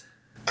is.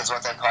 Is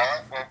what they call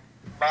it? Well,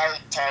 my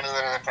tiny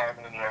little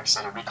apartment in New York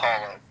City, we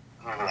call it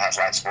Hulu Has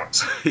Live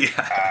Sports.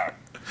 Yeah.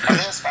 Are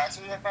they a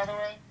sponsor yet, by the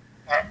way?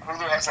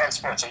 Hulu Has Live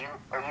Sports. Are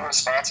you a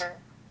sponsor?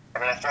 I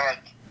mean, I feel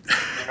like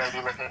you may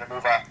be looking to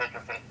move off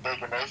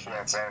Baker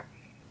Mayfield, so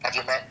have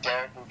you met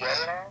Garrett Bouguet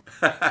at all?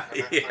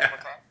 Yeah.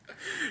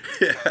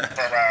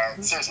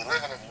 But seriously,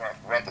 living in New York,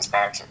 rent is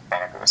bonkers.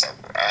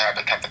 I had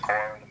to cut the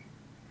cord.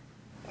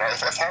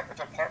 If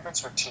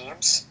apartments were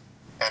teams,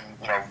 and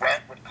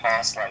rent would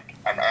cost like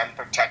an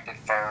unprotected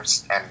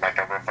first and like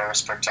a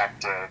reverse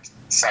protected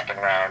second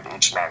round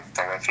each month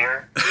to live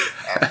here.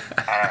 And,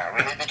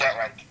 we need to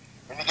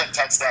get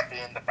Ted Steppe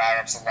in to buy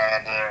up some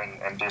land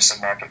here and do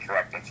some market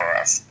correcting for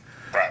us.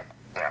 But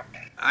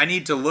I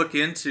need to look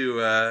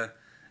into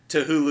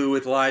to Hulu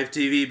with live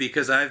TV,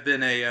 because I've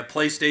been a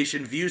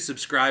PlayStation Vue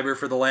subscriber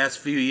for the last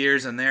few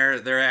years, and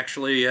they're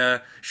actually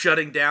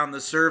shutting down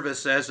the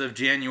service as of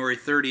January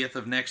 30th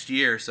of next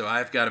year. So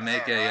I've got to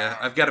make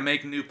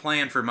a new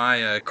plan for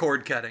my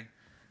cord cutting.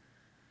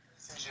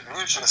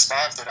 You should have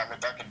sponsored on the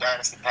Duncan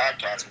Dynasty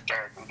podcast with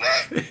Garrett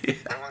Bouguet.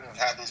 They wouldn't have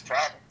had these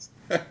problems.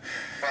 But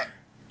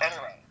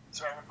anyway,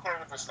 so I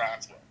recorded this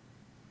Mavs game.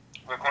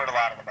 We record a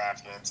lot of the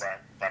Mavs games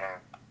that are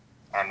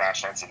on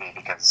national TV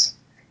because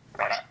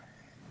why not?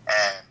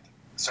 And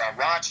so I'm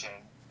watching,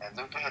 and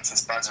Luka hits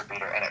this buzzer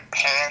beater, and it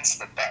pans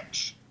to the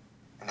bench.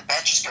 And the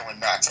bench is going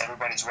nuts.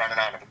 Everybody's running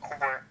out of the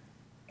court.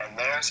 And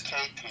there's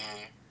KP.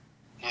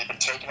 He had been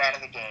taken out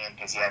of the game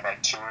because he had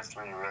like 2 or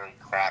 3 really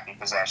crappy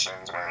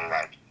possessions where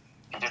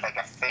he he did like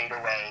a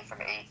fadeaway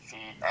from 8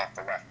 feet off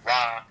the left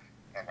block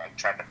and like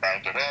tried to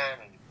bank it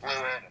in, and he blew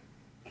it, and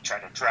he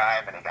tried to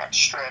drive, and he got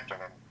stripped,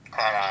 and then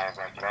Carlisle was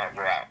like, you know what,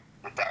 you're out.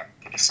 You're done.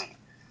 Take a seat.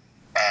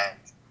 And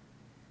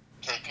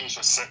KP's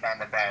just sitting on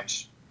the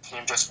bench.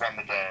 Team just won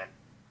the game.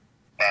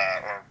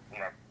 Or, you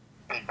know,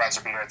 big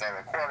buzzer beater at the end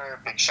of the quarter,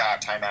 big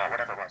shot, timeout,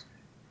 whatever it was.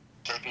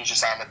 KP's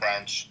just on the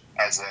bench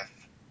as if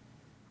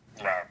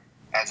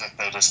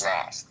they just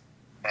lost.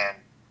 And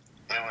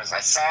it was, I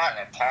saw it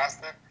and I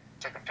paused it,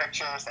 took a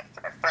picture, sent it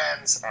to my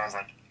friends. I was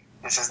like,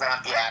 this is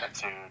not the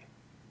attitude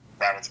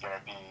that is going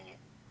to be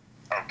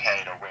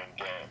okay to win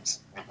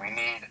games. We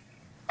need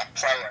a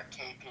player,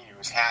 KP,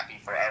 who's happy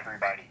for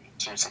everybody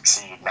to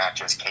succeed, not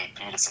just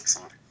KP to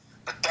succeed.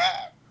 But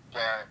that,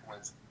 Garrett,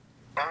 was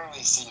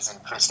early season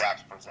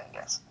Kristaps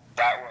Porzingis.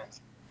 That was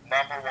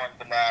number one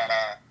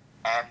banana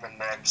on the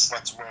Knicks.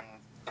 Let's win,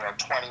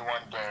 21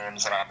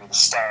 games and I'll be the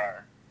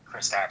star,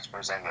 Kristaps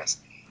Porzingis.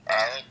 And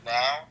I think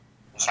now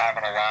he's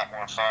having a lot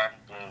more fun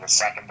being the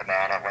second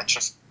banana. Let's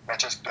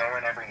just go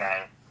in every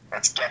night.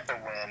 Let's get the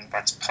win.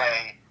 Let's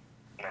play,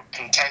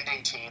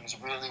 contending teams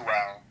really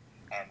well.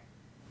 And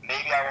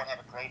maybe I won't have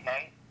a great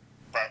night,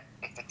 but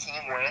if the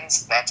team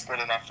wins, that's good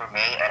enough for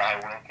me, and I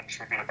will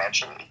contribute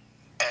eventually.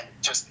 And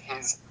just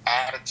his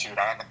attitude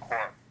on the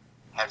court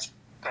has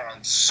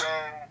gone so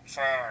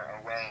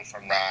far away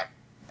from that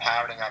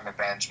pouting on the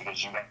bench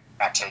because you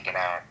got taken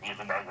out,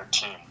 even though your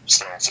team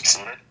still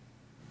succeeded.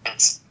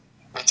 It's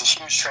a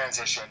huge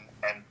transition,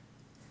 and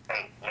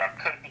hey,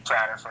 couldn't be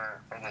prouder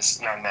for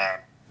this young man,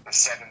 the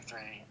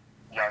 7'3"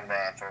 young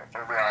man,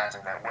 for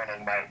realizing that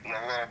winning might be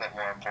a little bit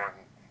more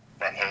important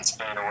than his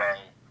fadeaway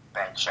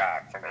bank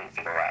shot from 8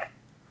 feet away.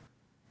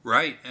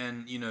 Right,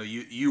 and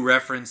you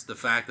referenced the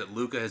fact that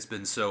Luka has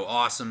been so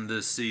awesome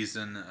this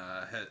season,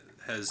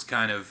 has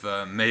kind of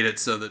made it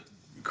so that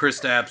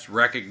Kristaps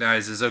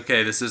recognizes,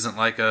 okay, this isn't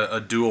like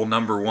a dual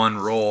number one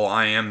role.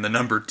 I am the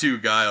number two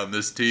guy on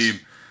this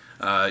team.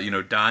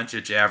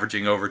 Doncic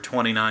averaging over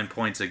 29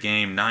 points a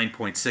game,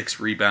 9.6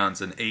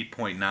 rebounds, and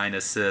 8.9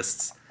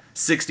 assists,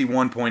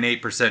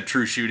 61.8%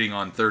 true shooting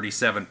on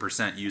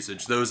 37%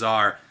 usage. Those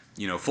are,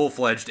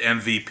 full-fledged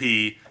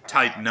MVP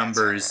type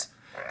numbers.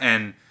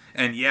 And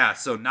yeah,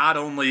 so not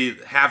only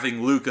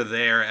having Luka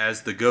there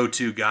as the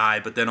go-to guy,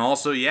 but then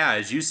also,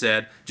 as you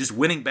said, just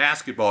winning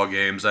basketball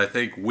games. I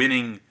think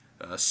winning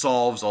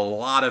solves a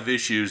lot of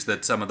issues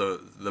that some of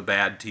the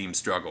bad teams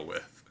struggle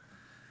with.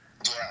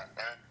 Yeah, and,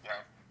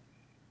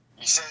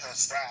 you say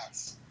those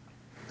stats.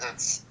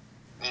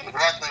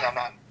 Luckily I'm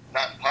not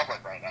in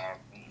public right now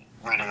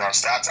reading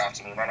those stats out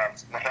to me. Might have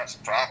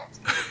some problems.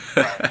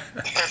 But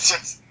it's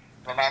just,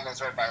 my mom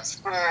lives right by the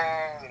school,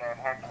 I'm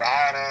home for the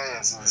holiday.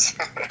 This is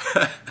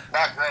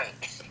not great.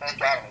 Thank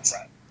God I'm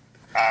inside.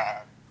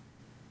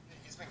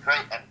 He's been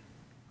great, and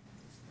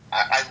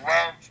I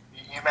love,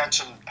 you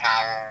mentioned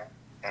Powell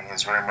and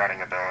his rim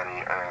running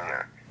ability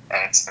earlier,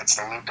 and it's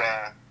the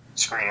Luka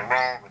screen and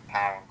roll with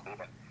Powell and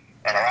Cleveland.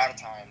 And a lot of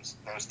times,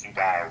 those two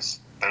guys,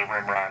 they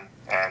rim run,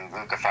 and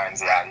Luka finds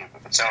the alley-oop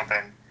if it's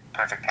open,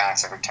 perfect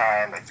pass every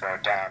time, they throw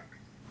it down.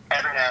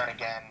 Every now and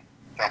again,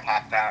 they'll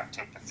pop out,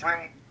 take the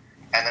three.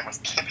 And then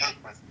with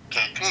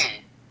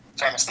KP,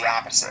 it's almost the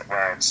opposite,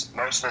 where it's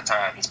most of the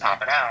time he's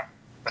popping out,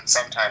 but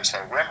sometimes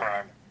he'll rim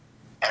run.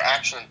 And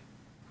actually,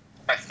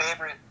 my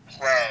favorite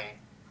play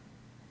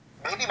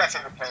in the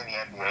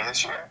NBA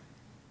this year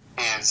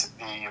is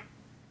the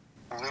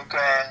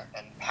Luka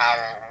and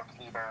Powell or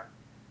Kleber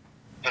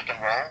pick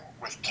and roll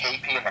with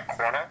KP in the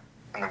corner,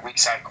 in the weak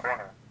side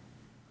corner.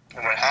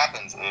 And what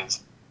happens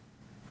is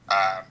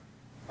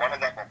one of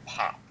them will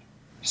pop.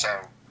 So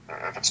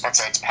let's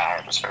say it's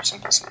Powell, just for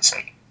simplicity's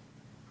sake.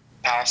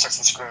 Powell sets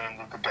the screen,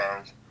 Luka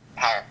goes,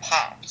 Powell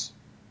pops.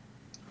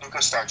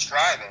 Luka starts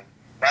driving.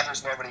 Now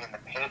there's nobody in the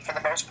paint for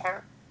the most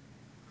part.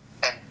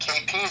 And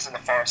KP is in the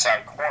far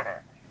side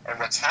corner. And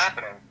what's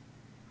happening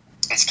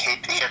is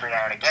KP, every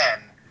now and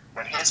again,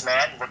 when his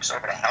man looks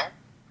over to help,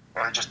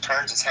 or he just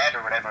turns his head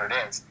or whatever it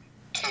is,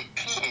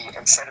 KP,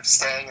 instead of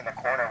staying in the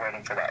corner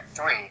waiting for that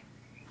three,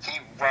 he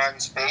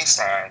runs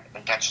baseline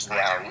and catches the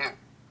alley-oop.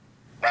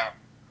 Now,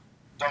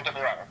 don't get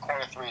me wrong, a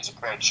corner three is a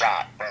great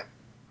shot, but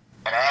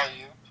an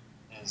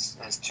alley-oop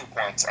is 2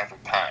 points every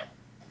time.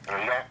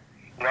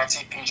 You don't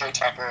see PJ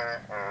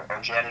Tucker or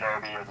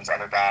Giannotti or these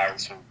other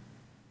guys who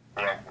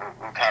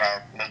kind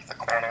of make the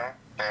corner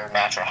their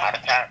natural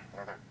habitat.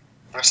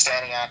 They're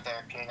standing out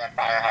there peeing on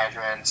fire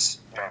hydrants,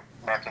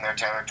 marking their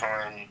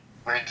territory,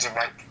 raising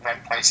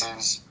right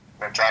places,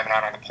 driving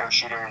out on the pull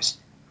shooters,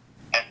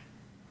 and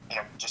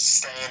just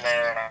staying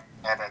there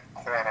on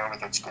the corner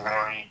with its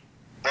glory.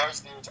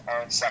 Those dudes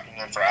aren't sucking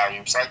in for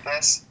alley-oops like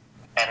this,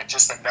 and it's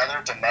just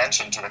another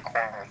dimension to the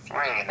corner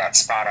three and that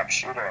spot-up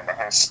shooter and the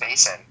whole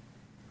spacing.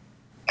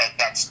 And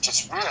that's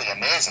just really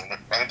amazing.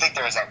 I think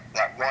there was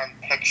that one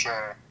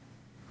picture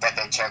that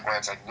they took where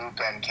it's like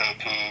Luka and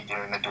KP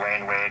doing the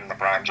Dwayne Wade and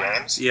LeBron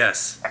James.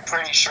 Yes. I'm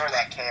pretty sure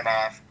that came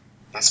off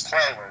this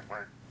play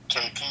where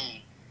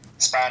KP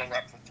spotting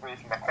up for three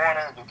from the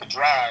corner, Luka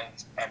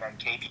drives, and then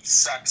KP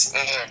sucks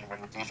in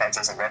when the defense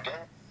isn't looking,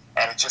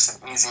 and it's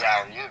just an easy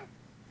alley-oop.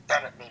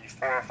 Done it maybe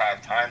 4 or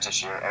 5 times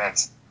this year, and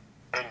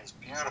it is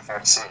beautiful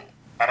to see.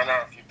 I don't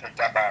know if you picked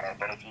up on it,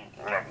 but if you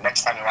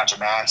next time you watch a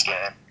Mavs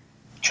game,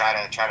 try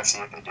to see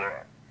if they do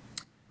it.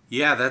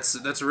 Yeah, that's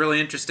a really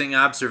interesting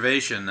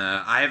observation.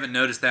 I haven't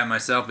noticed that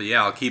myself, but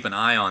yeah, I'll keep an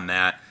eye on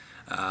that.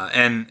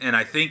 And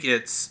I think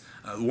it's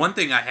one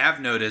thing I have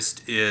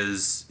noticed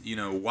is,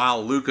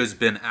 while Luka's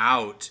been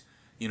out,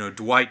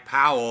 Dwight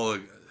Powell,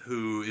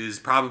 who is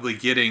probably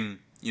getting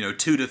 2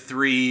 to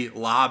 3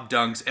 lob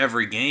dunks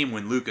every game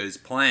when Luka is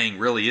playing,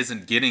 really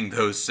isn't getting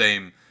those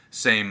same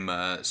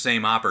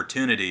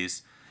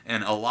opportunities.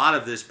 And a lot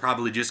of this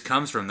probably just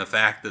comes from the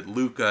fact that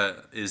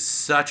Luka is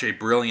such a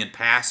brilliant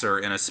passer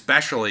and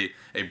especially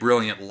a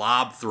brilliant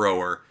lob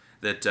thrower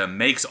that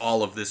makes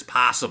all of this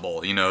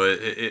possible.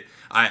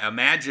 I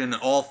imagine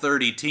all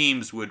 30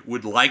 teams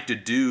would like to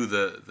do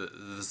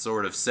the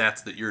sort of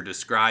sets that you're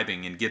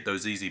describing and get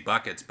those easy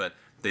buckets, but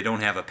they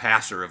don't have a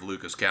passer of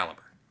Luka's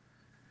caliber.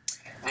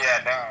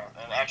 Yeah,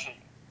 no. And actually,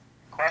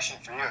 question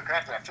for you,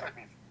 Grafton, I feel like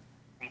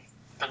we've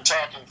been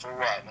talking for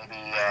what,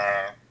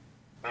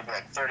 maybe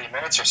like 30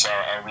 minutes or so,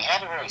 and we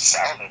haven't really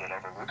salivated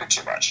over Luka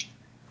too much.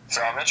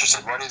 So I'm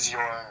interested. What's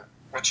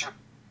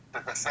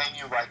the thing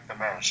you like the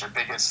most? Your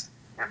biggest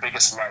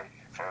like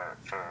for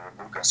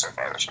Luka so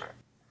far this year?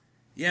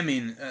 Yeah, I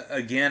mean,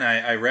 again,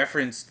 I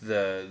referenced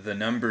the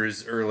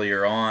numbers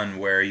earlier on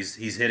where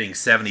he's hitting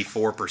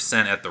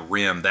 74% at the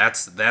rim.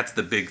 That's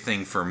the big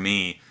thing for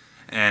me.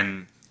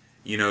 And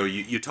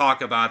you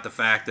talk about the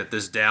fact that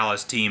this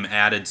Dallas team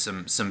added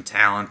some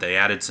talent. They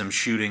added some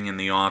shooting in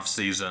the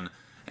offseason.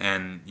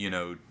 And,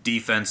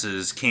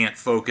 defenses can't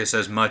focus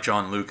as much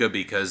on Luka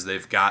because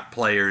they've got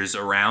players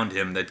around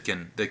him that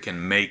can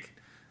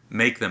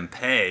make them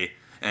pay.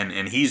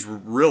 And he's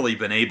really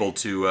been able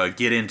to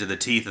get into the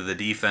teeth of the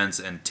defense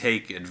and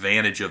take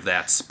advantage of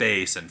that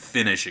space and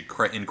finish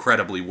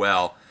incredibly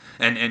well.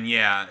 And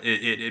yeah,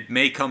 it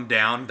may come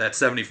down. That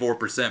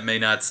 74% may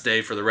not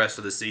stay for the rest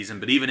of the season.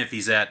 But even if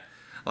he's at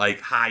like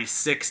high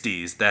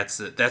 60s,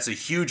 that's a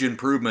huge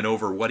improvement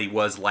over what he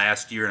was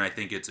last year. And I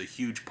think it's a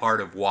huge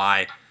part of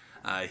why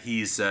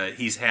he's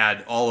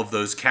had all of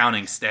those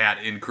counting stat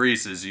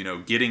increases.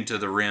 Getting to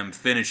the rim,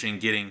 finishing,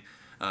 getting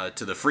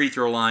to the free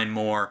throw line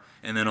more,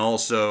 and then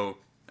also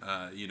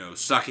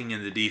sucking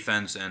in the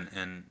defense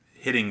and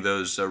hitting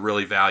those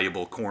really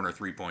valuable corner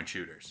 3-point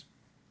shooters.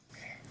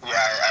 Yeah,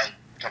 I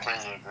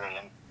completely agree.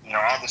 And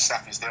all the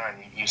stuff he's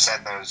doing, you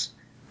said those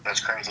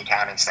crazy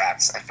counting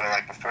stats. I feel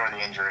like before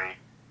the injury,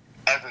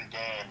 every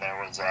game there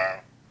was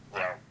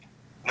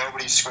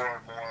nobody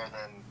scored more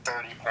than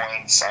 30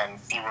 points on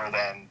fewer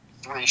than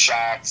 3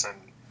 shots and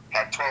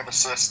had 12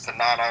 assists to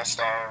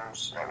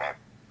non-All-Stars.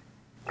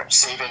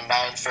 Saving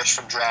 9 fish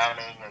from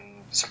drowning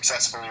and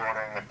successfully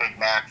ordering a Big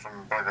Mac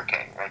from Burger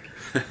King. Like,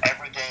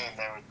 every game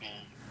there would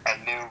be a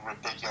new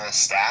ridiculous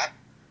stat.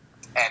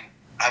 And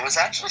I was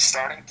actually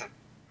starting to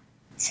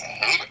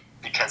hate it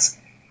because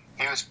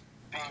he was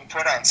being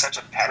put on such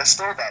a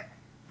pedestal that,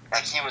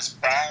 like, he was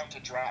bound to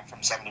drop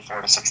from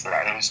 74 to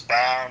 69. He was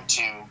bound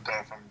to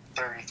go from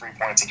 33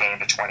 points a game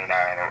to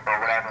 29 or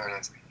whatever it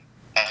is.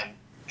 And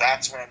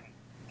that's when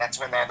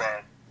all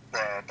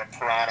the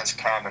piranhas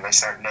come and they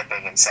start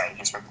nipping and saying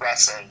he's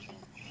regressing. He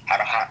had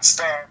a hot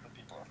start, but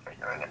people are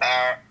figuring it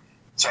out.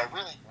 So I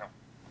really,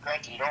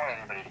 granted, you don't want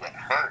anybody to get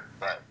hurt,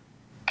 but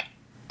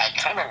I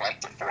kind of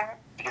liked it for him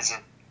because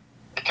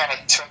it kind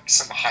of took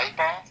some hype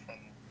off and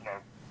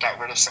got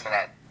rid of some of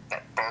that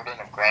burden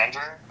of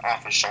grandeur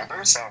off his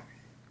shoulders. So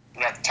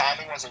the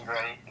timing wasn't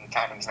great, and the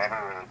timing's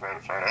never really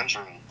great for an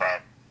injury.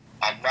 But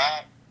I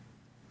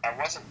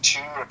wasn't too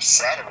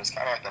upset. It was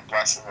kind of like a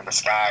blessing in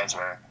disguise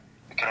where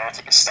we could all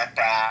take a step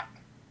back,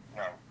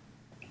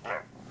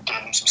 give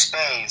him some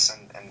space,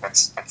 and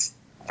let's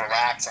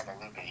relax on the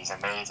Luka. He's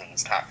amazing.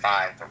 He's top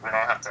 5, but we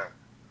don't have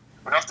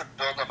to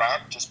build him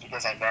up just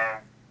because I know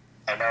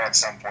at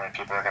some point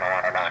people are going to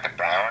want to knock him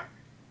down.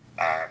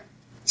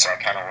 So I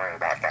kind of worry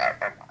about that.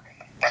 But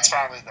that's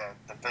probably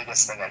the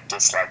biggest thing I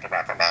disliked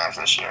about the Mavs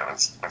this year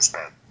was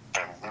the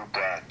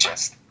Luka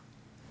just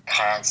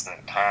constant.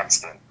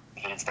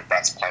 He's the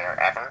best player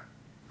ever.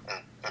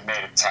 It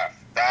made it tough.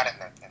 That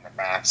and the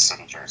Mavs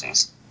City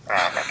jerseys.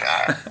 Oh my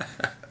god.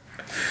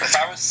 If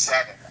I was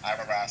 7, I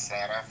would have asked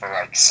Anna for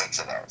like 6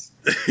 of those.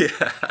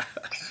 Yeah.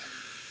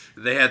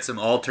 They had some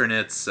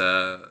alternates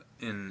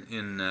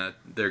in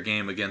their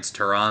game against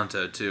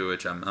Toronto too,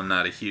 which I'm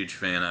not a huge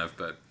fan of,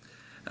 but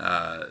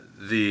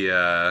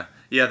the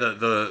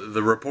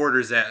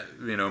reporters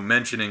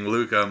mentioning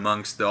Luka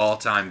amongst the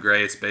all-time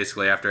greats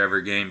basically after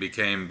every game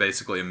became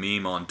basically a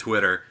meme on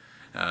Twitter.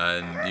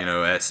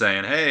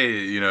 Saying, hey,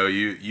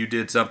 you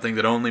did something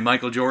that only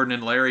Michael Jordan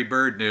and Larry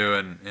Bird knew,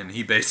 and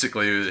he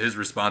basically, his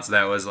response to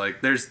that was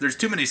like, there's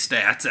too many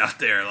stats out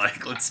there,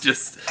 like let's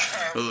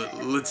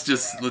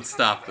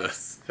stop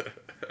this.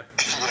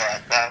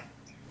 Yeah,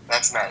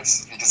 that's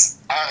nice because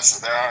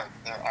honestly,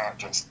 there are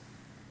just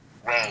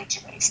way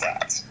too many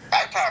stats.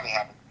 I probably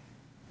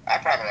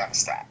have a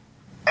stat.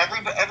 Every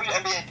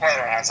NBA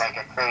player has like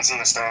a crazy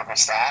historical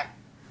stat,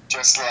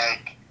 just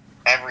like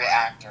every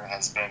actor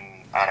has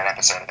been on an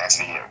episode of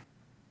SVU.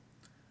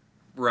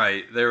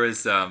 Right.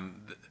 There's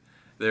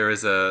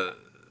a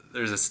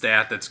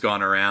stat that's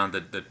gone around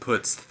that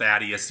puts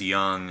Thaddeus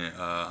Young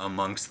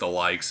amongst the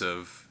likes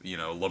of,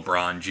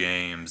 LeBron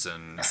James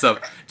and so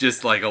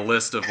just like a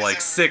list of like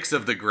 6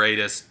 of the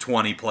greatest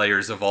 20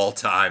 players of all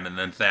time, and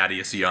then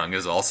Thaddeus Young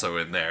is also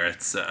in there.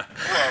 It's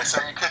yeah, so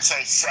you could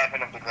say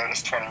 7 of the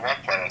greatest 21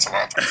 players of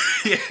all time.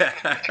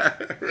 Yeah,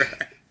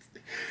 right.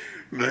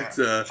 But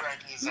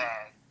Frankie's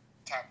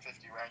top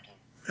 50 ranking.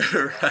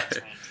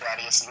 Right.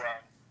 Thaddeus Young.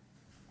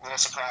 A little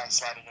surprise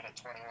sliding in at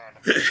 21.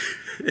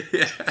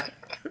 Yeah.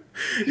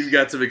 You've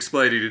got some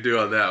explaining to do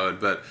on that one,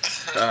 but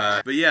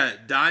yeah,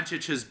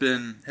 Doncic has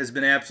been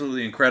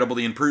absolutely incredible.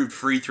 The improved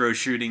free throw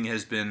shooting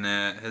has been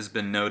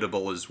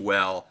notable as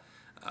well.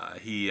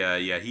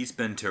 He's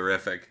been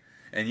terrific.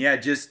 And yeah,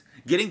 just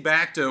getting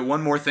back to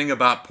one more thing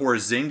about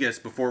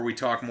Porzingis before we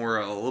talk a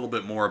little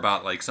bit more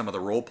about like some of the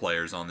role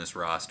players on this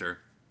roster,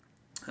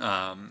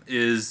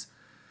 is.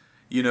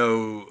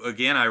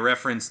 Again, I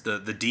referenced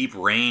the deep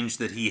range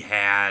that he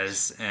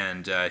has,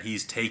 and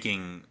he's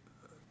taking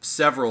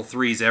several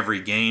threes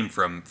every game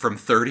from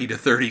 30 to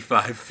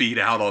 35 feet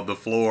out on the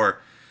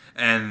floor.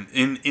 And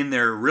in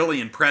their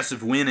really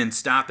impressive win in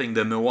stopping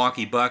the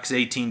Milwaukee Bucks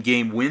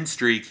 18-game win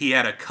streak, he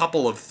had a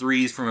couple of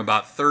threes from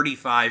about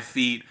 35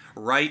 feet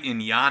right in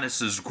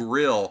Giannis's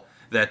grill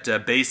that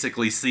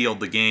basically sealed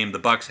the game. The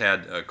Bucks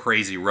had a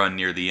crazy run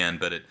near the end,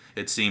 but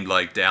it seemed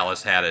like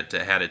Dallas had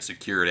it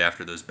secured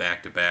after those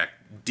back-to-back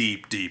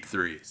deep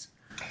threes.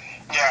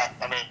 Yeah,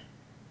 I mean,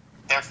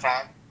 they're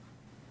fun.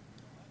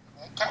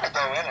 They kind of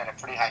go in at a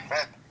pretty high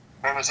clip.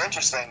 What was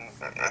interesting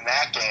in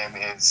that game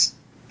is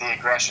the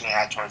aggression he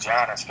had towards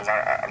Giannis, because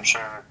I'm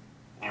sure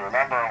you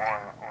remember,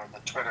 or the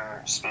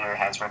Twitter sphere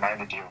has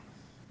reminded you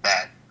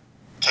that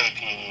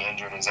KP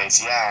injured his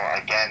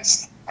ACL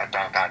against a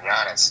dunk on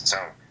Giannis. So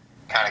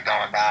kind of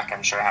going back,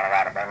 I'm sure had a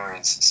lot of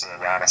memories seeing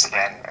Giannis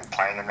again and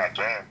playing in that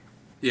game.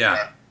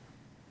 Yeah.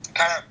 But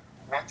kind of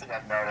one thing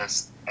I've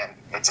noticed, and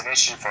it's an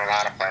issue for a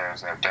lot of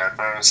players. Derrick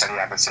Rose said he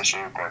had this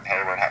issue. Gordon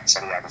Hayward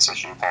said he had this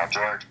issue. Paul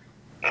George.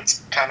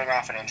 It's coming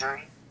off an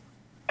injury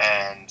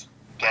and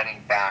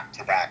getting back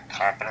to that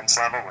confidence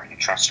level where you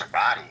trust your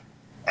body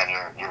and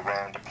you're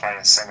willing to play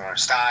a similar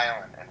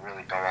style and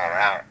really go all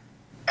out.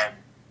 And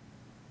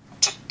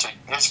to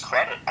his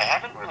credit, I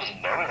haven't really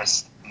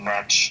noticed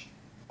much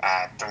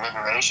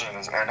deliberation,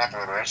 or not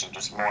deliberation,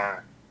 just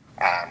more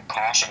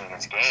caution in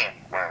his game,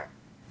 where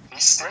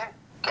he's still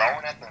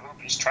going at the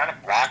hoop. He's trying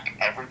to block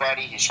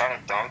everybody. He's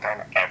trying to dunk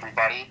on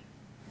everybody.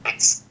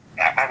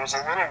 I was a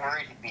little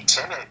worried he'd be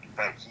timid,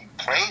 but he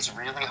plays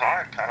really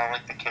hard, kind of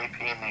like the KP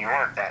in New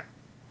York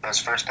those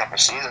first couple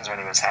seasons when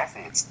he was healthy.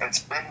 It's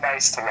been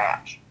nice to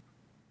watch.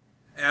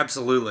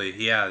 Absolutely,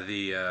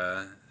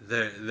 yeah.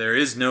 There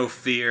is no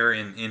fear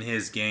in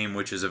his game,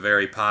 which is a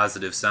very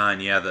positive sign.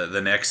 Yeah,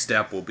 the next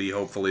step will be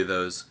hopefully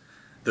those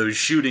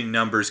shooting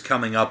numbers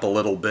coming up a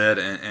little bit,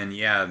 and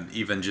yeah,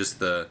 even just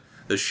the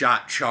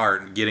shot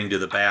chart, getting to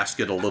the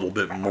basket a little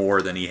bit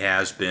more than he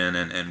has been,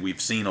 and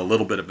we've seen a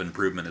little bit of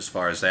improvement as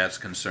far as that's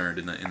concerned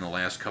in the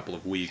last couple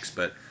of weeks.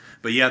 But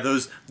yeah,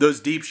 those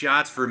deep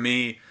shots for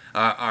me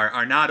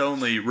are not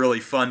only really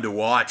fun to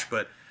watch,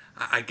 but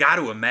I got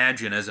to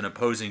imagine as an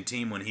opposing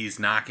team when he's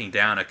knocking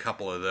down a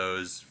couple of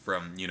those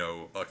from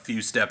a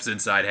few steps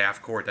inside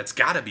half court, that's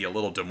got to be a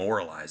little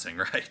demoralizing,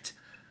 right?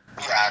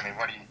 Yeah, I mean,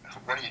 what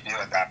do you do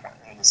at that point?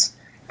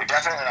 You're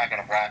definitely not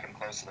going to block him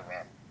close to the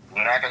rim.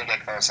 You're not going to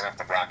get close enough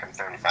to block him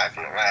 35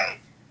 feet away.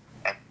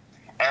 And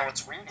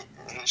what's weird,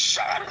 his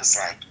shot is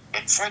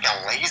it's like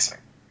a laser.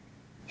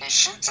 He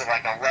shoots it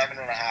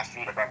 11.5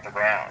 feet above the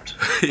ground.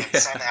 Yeah.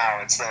 And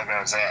somehow it still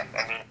goes in.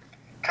 I mean,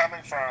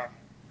 coming from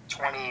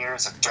 20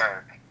 years of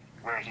Dirk,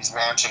 where he's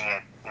launching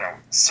it,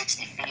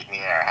 60 feet in the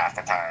air half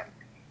the time,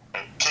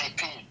 and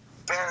KP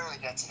barely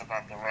gets it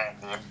above the rim.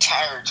 The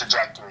entire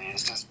trajectory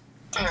is just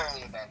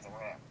barely above the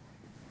rim.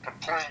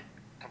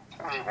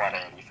 Complete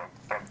 180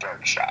 from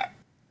Dirk's shot.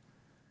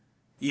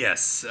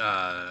 Yes,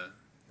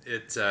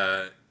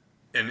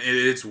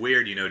 it's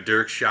weird,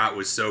 Dirk's shot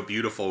was so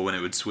beautiful when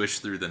it would swish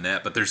through the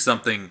net, but there's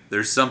something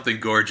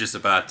gorgeous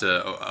about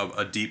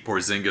a deep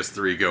Porzingis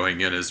three going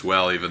in as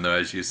well, even though,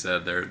 as you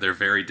said, they're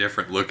very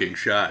different looking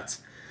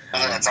shots.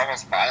 Yeah, it's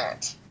almost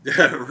violent.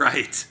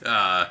 Right.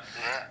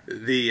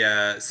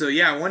 So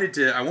yeah,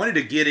 I wanted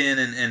to get in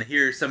and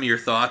hear some of your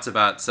thoughts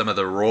about some of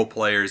the role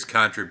players'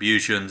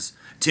 contributions.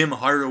 Tim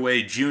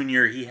Hardaway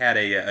Jr., he had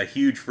a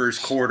huge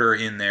first quarter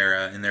in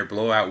their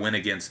blowout win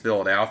against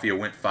Philadelphia.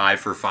 Went 5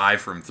 for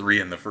 5 from 3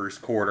 in the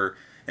first quarter,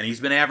 and he's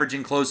been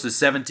averaging close to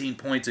 17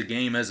 points a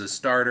game as a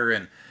starter,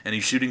 and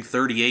he's shooting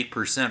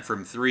 38%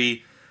 from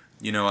 3.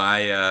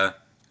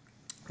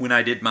 When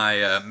I did my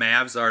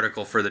Mavs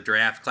article for the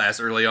draft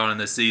class early on in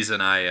the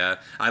season, I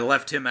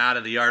left him out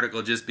of the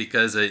article just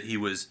because he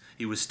was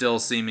still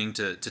seeming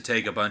to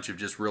take a bunch of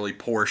just really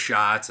poor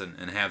shots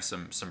and have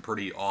some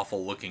pretty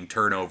awful looking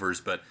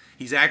turnovers. But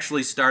he's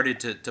actually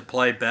started to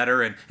play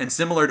better, and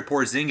similar to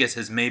Porzingis,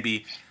 has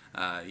maybe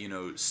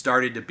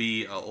started to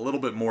be a little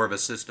bit more of a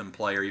system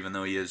player, even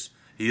though he is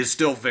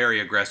still very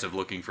aggressive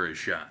looking for his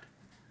shot.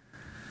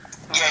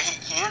 Yeah,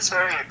 he is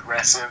very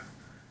aggressive,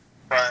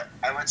 but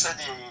I would say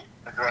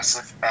the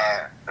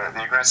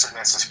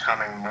aggressiveness is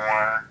coming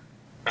more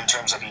in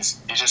terms of he's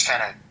just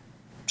kind of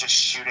just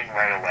shooting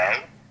right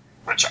away,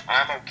 which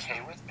I'm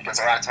okay with because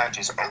a lot of times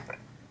he's open.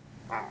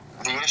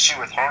 The issue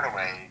with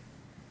Hardaway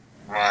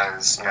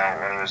was,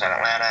 when he was in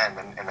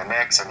Atlanta and in the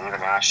Knicks, and even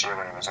last year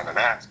when he was on the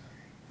Nets,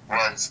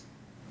 was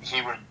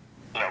he would,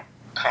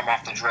 come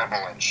off the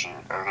dribble and shoot,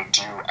 or he'd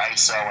do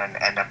ISO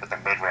and end up with the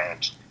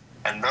mid-range.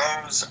 And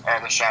those are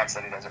the shots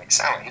that he doesn't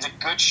excel in. He's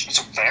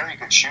a very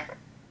good shooter.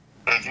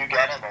 But if you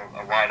get him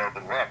a wide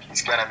open look,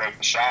 he's going to make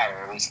the shot,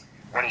 or at least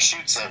when he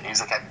shoots it, he's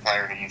the type of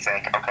player who you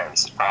think, okay,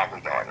 this is probably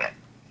going in.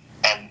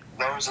 And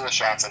those are the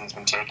shots that he's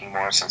been taking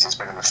more since he's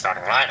been in the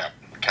starting lineup,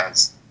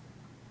 because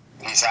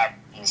he's had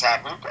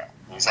Luka.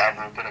 He's had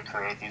Luka to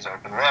create these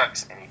open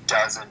looks, and he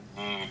doesn't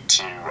need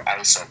to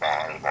ISO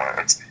ball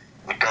anymore.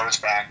 It goes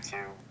back to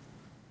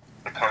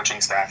the coaching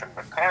staff and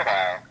with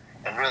Carlisle,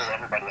 and really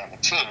everybody on the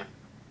team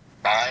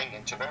buying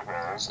into their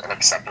roles and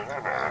accepting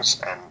their roles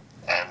and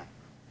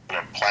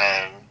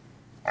playing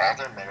all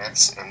their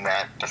minutes in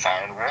that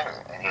defined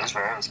role. And his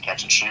role is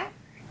catch and shoot.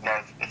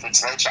 If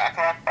it's late shot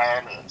clock, by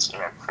all means,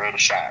 create a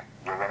shot.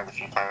 You're one of the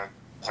few players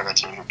on the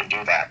team who can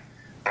do that.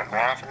 But more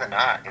often than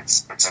not,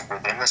 it's a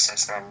within the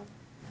system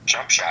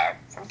jump shot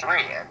from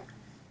three, and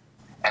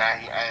I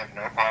have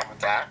no problem with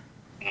that.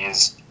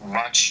 He's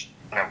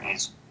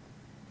he's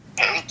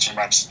paid too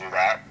much to do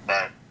that,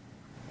 but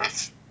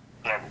if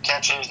we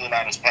can't change the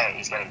amount he's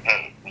getting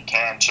paid. We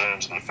can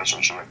change the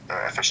efficiency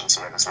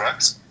of his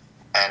looks,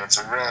 and it's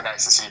really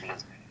nice to see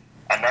because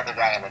another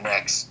guy in the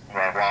Knicks who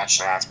I've watched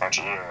the last bunch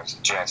of years,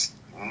 just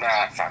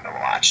not fun to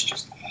watch,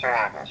 just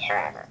horrible.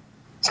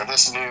 So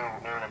this new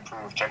and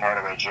improved Tim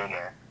Hardaway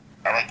Jr.,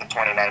 I like the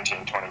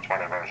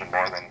 2019-2020 version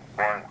more than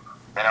all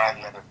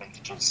the other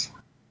vintages.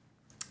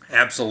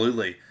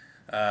 Absolutely.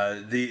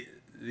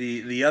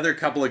 The other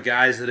couple of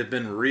guys that have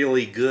been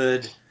really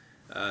good,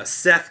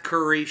 Seth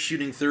Curry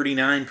shooting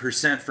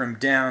 39% from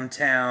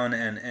downtown,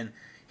 and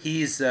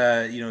he's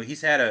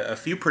had a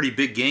few pretty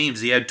big games.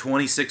 He had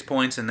 26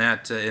 points in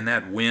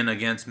that win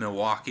against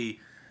Milwaukee.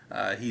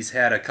 He's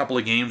had a couple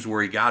of games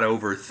where he got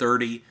over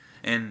 30.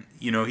 And,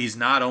 he's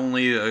not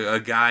only a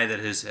guy that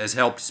has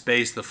helped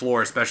space the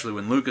floor, especially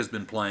when Luka's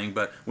been playing,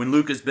 but when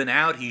Luka's been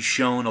out, he's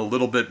shown a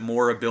little bit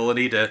more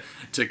ability to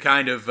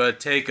kind of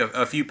take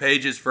a few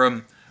pages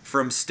from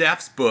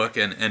Steph's book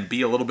and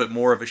be a little bit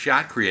more of a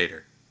shot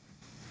creator.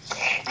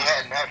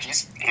 Yeah, no,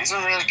 he's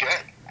really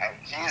good.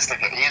 He's the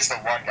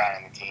one guy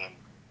on the team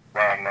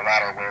where no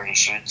matter where he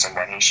shoots and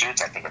when he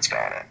shoots, I think it's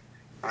going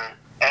in.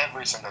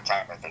 Every single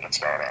time, I think it's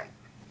going in.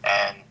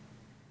 And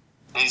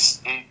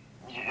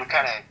you're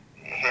kind of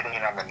hitting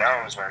it on the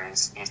nose where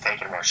he's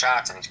taking more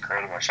shots and he's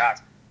creating more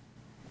shots.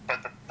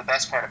 But the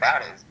best part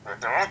about it is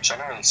they're all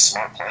generally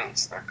smart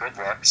plays. They're good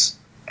looks,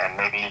 and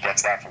maybe he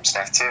gets that from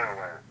Steph too,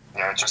 where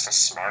it's just a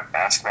smart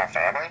basketball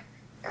family,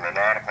 and they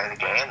know how to play the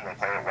game and they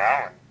play it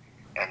well.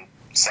 And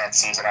Seth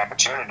sees an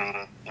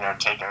opportunity to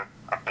take a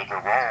bigger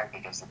role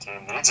because the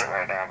team needs it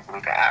right now with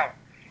Luka out,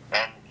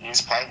 and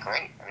he's playing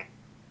great. I mean,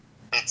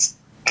 it's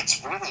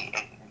really.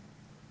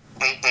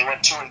 They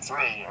went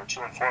 2-3 or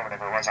 2-4,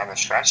 whatever it was on the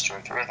stretch,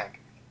 2-3, I think,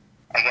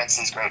 against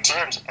these great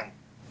teams, and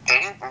they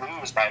didn't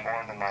lose by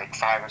more than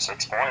 5 or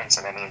 6 points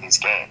in any of these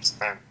games.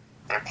 They're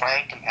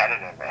playing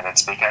competitive, and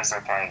it's because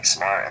they're playing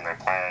smart and they're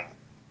playing,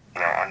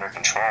 under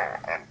control.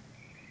 And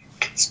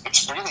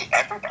it's really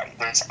everybody.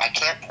 I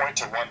can't point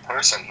to one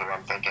person who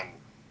I'm thinking,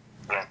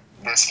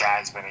 this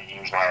guy's been a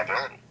huge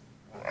liability.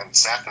 And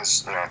Seth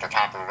is, at the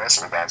top of the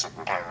list of the guys who've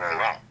been playing really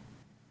well.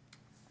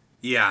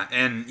 Yeah,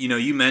 and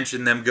you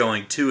mentioned them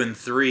going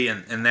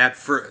 2-3, and that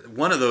for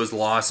one of those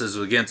losses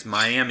was against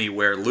Miami,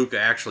 where Luka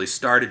actually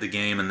started the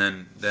game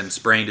and then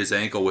sprained his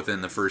ankle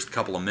within the first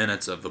couple of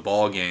minutes of the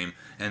ball game,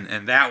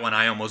 and that one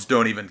I almost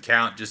don't even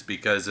count just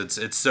because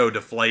it's so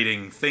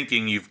deflating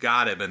thinking you've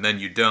got him and then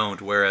you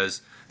don't.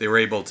 Whereas they were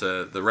able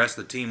to, the rest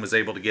of the team was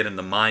able to get in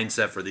the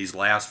mindset for these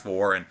last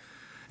four,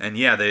 and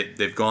yeah,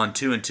 they've gone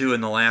 2-2 in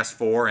the last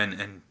four,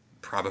 and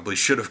probably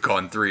should have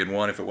gone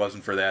 3-1 if it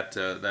wasn't for that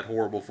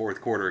horrible fourth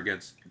quarter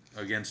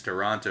against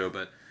Toronto.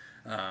 But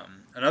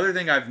another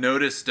thing I've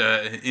noticed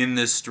in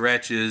this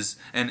stretch is,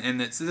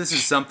 and this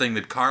is something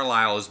that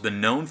Carlisle has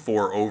been known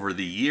for over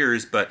the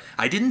years, but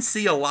I didn't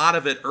see a lot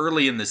of it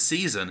early in the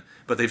season.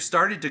 But they've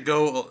started to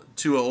go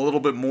to a little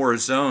bit more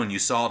zone. You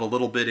saw it a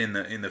little bit in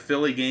the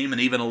Philly game, and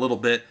even a little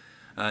bit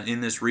in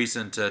this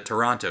recent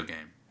Toronto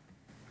game.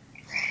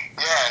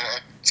 Yeah,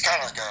 it's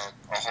kind of like a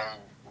whole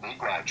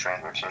league-wide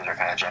trend where teams are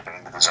kind of jumping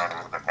into the zone a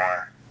little bit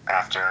more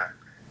after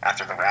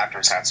the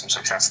Raptors had some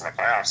success in the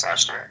playoffs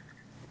last year.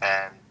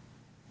 And,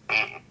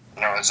 a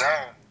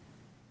zone,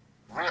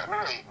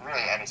 really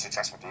any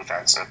successful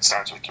defense, it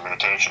starts with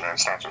communication and it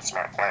starts with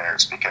smart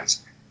players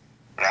because,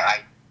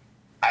 I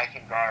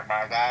can guard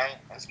my guy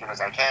as good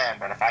as I can,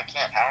 but if I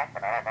can't help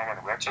and I don't know where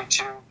to rotate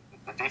to,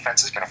 the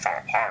defense is going to fall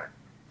apart.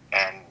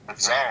 And with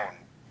zone,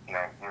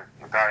 you're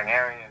guarding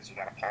areas, you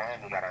got to pull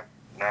in, you got to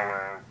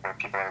know where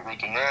people are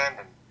leaking in,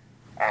 and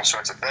all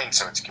sorts of things.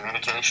 So it's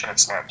communication,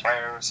 it's smart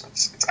players,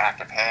 it's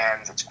active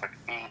hands, it's quick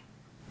feet,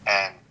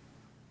 and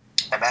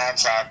the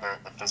Mavs have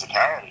the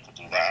physicality to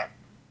do that.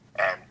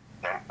 And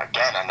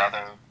again,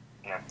 another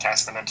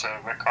testament to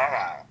Rick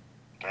Carlisle,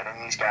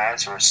 getting these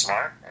guys who are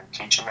smart and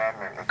teaching them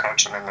and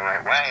coaching them the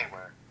right way,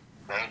 where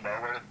they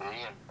know where to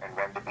be and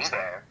when to be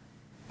there.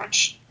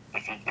 Which,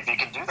 if you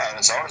can do that,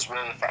 the zone is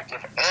really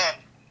effective.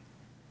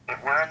 And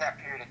we're in that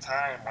period of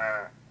time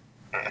where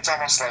it's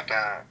almost like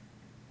I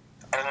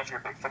don't know if you're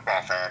a big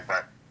football fan,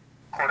 but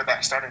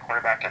starting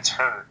quarterback gets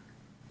hurt,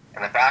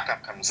 and the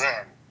backup comes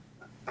in.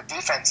 The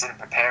defense didn't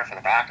prepare for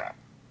the backup.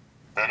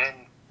 They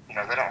didn't,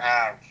 they don't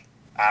have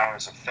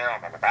hours of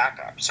film on the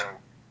backup. So,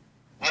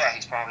 yeah,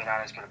 he's probably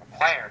not as good of a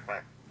player,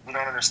 but you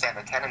don't understand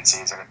the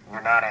tendencies, and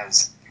you're not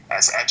as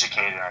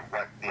educated on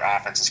what the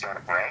offense is going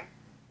to bring.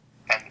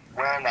 And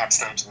we're in that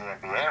stage in the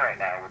NBA right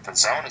now where the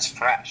zone is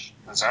fresh.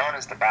 The zone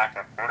is the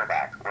backup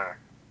quarterback where,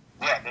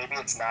 yeah, maybe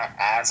it's not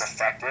as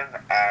effective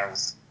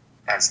as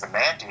the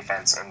man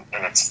defense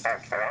in its full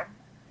form,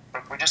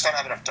 but we just don't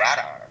have enough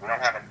data on it. We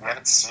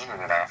haven't seen it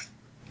enough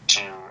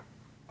to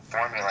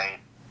formulate,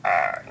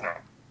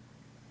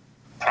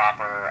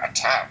 proper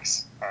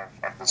attacks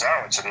of the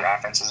zone. So the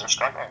offenses are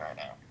struggling right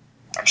now.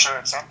 I'm sure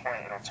at some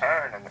point it'll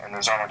turn and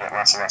the zone will get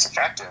less and less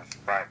effective.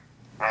 But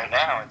right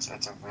now it's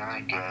a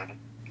really good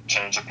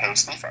change of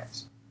pace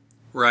defense.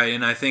 Right,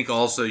 and I think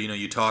also,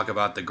 you talk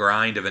about the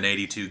grind of an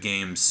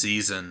 82-game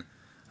season,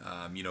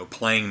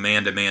 playing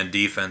man-to-man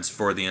defense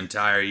for the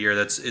entire year.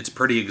 It's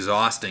pretty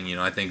exhausting.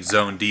 I think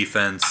zone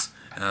defense,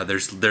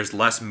 there's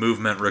less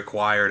movement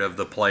required of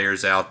the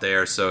players out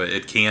there, so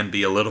it can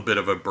be a little bit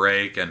of a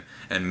break and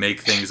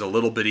make things a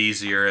little bit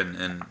easier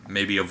and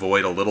maybe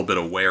avoid a little bit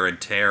of wear and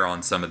tear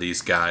on some of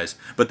these guys.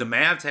 But the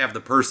Mavs have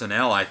the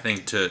personnel, I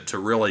think, to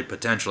really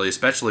potentially,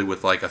 especially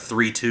with like a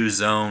 3-2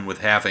 zone, with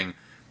having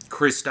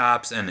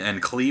Kristaps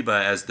and Kleber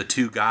as the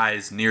two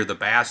guys near the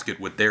basket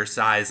with their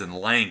size and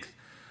length,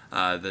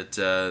 that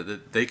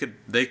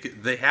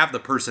they have the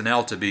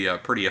personnel to be a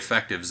pretty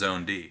effective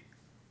zone D.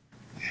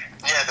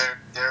 Yeah,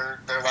 their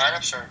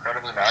lineups are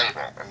incredibly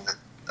valuable, and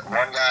the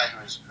one guy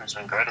who's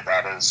been great at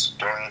that is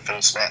Dorian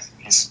Finney-Smith.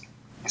 He's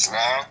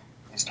long,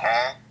 he's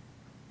tall,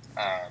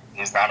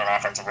 he's not an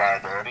offensive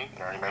liability.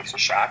 He makes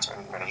his shots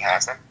when he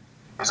has them.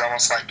 He's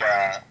almost like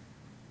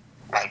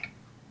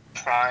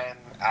prime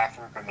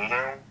Alfred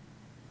Benito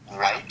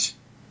light,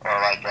 or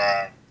like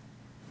a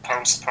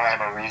post-prime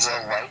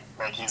Ariza light.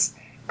 Like he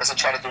doesn't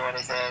try to do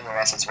anything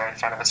unless it's right in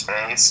front of his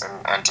face,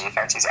 and on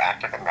defense he's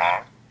active and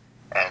long.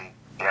 And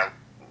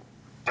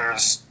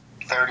there's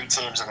 30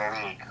 teams in the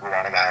league who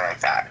want a guy like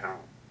that,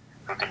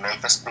 who can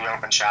make the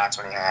open shots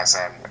when he has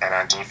them, and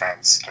on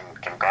defense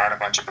can guard a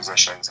bunch of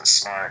positions, is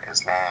smart,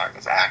 is long,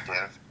 is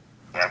active,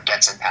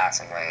 gets in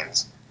passing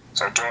lanes.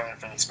 So Dorian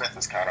Finney-Smith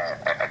is kind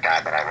of a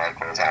guy that I like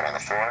when he's out on the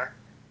floor.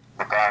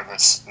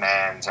 Regardless,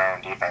 man,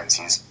 zone defense,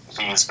 he's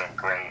been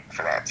great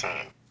for that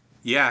team.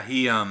 Yeah,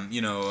 he,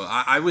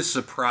 I was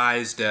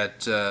surprised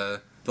at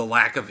the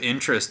lack of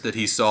interest that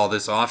he saw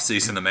this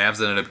offseason. The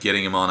Mavs ended up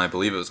getting him on, I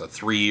believe it was a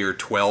 3-year,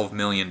 $12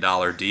 million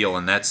deal,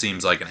 and that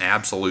seems like an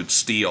absolute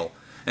steal.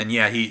 And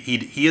yeah,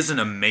 he isn't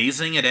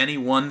amazing at any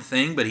one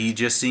thing, but he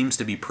just seems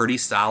to be pretty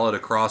solid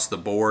across the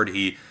board.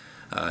 He's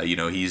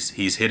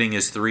hitting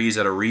his threes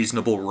at a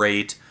reasonable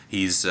rate.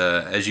 He's,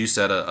 as you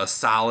said, a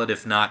solid,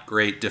 if not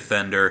great,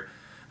 defender.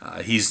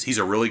 He's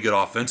a really good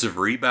offensive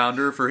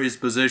rebounder for his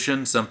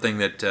position, something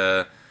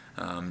that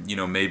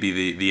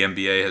maybe the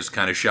NBA has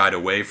kind of shied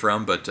away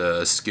from, but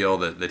a skill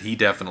that he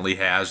definitely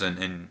has,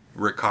 and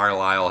Rick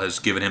Carlisle has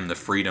given him the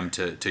freedom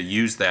to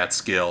use that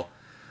skill.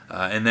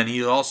 And then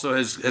he also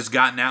has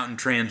gotten out in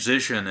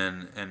transition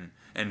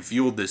and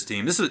fueled this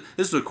team. This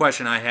is a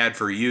question I had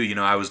for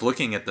you. I was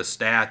looking at the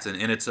stats,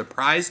 and it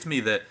surprised me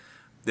that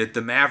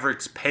the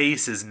Mavericks'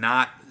 pace is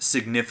not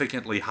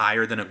significantly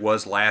higher than it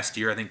was last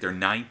year. I think they're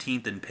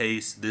 19th in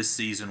pace this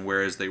season,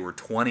 whereas they were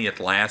 20th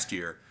last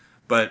year.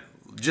 But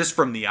just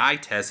from the eye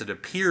test, it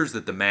appears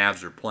that the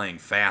Mavs are playing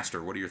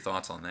faster. What are your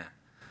thoughts on that?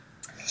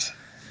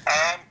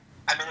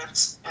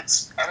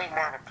 It's I think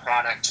more of a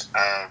product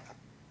of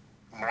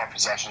more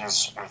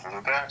possessions with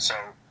Luka. So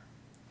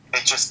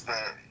it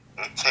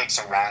takes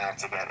a while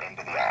to get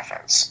into the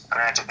offense.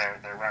 Granted,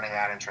 they're running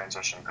out in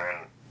transition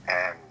great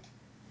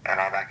and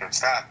all that good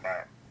stuff,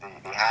 but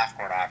the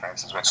half-court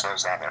offense is what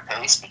slows down their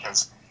pace,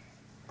 because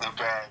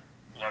Luka,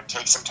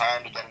 takes some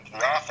time to get into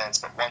the offense,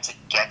 but once it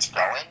gets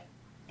going,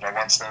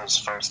 once those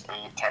first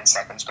 8-10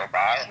 seconds go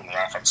by and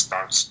the offense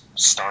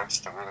starts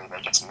to really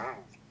make its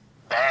move,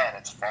 then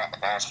the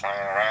ball's flying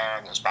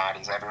around, there's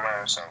bodies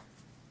everywhere, so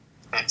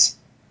it's,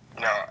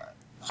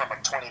 from a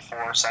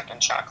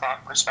 24-second shot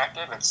clock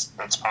perspective,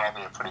 it's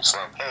probably a pretty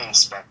slow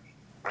pace, but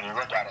when you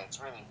look at it,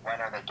 it's really when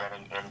are they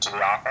getting into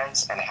the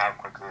offense and how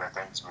quickly are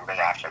things moving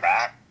after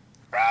that.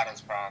 That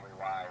is probably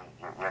why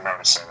you're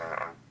noticing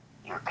or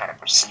you're kind of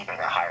perceiving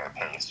a higher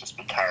pace, just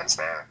because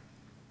they're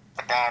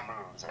the ball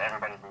moves and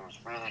everybody moves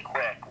really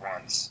quick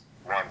once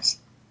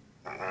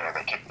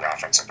they kick the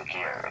offense into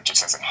gear. It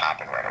just doesn't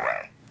happen right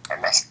away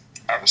unless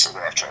obviously they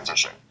have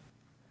transition.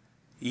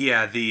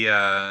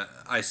 Yeah,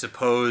 I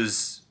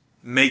suppose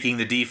making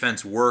the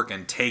defense work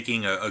and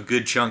taking a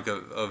good chunk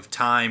of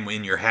time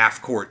in your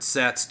half-court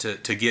sets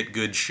to get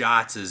good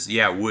shots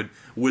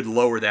would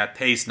lower that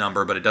pace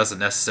number, but it doesn't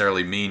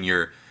necessarily mean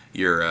you're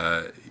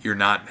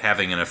not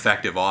having an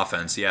effective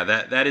offense. Yeah,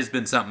 that has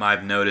been something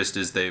I've noticed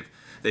is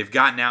they've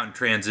gotten out in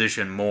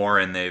transition more,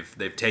 and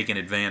they've taken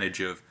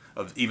advantage of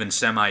even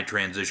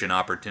semi-transition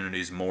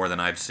opportunities more than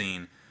I've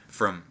seen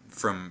from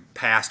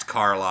past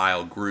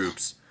Carlisle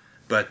groups.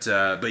 But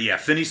yeah,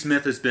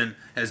 Finney-Smith has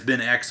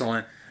been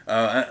excellent.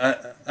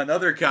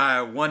 Another guy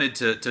I wanted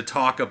to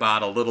talk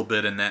about a little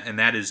bit, and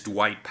that is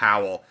Dwight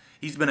Powell.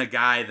 He's been a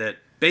guy that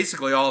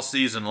basically all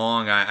season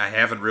long I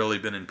haven't really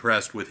been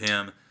impressed with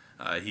him.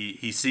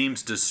 He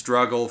seems to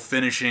struggle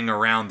finishing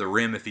around the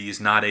rim if he's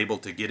not able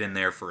to get in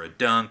there for a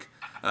dunk.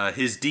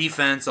 His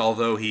defense,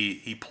 although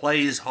he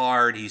plays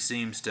hard, he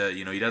seems to,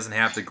 he doesn't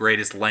have the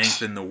greatest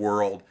length in the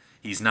world.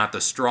 He's not the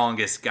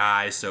strongest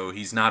guy, so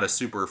he's not a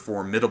super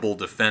formidable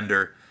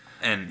defender,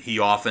 and he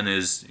often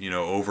is,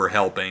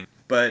 overhelping.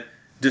 But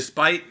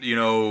despite,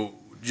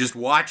 just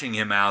watching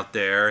him out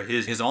there,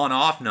 his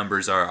on-off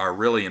numbers are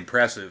really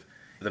impressive.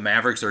 The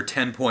Mavericks are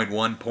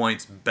 10.1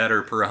 points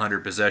better per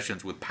 100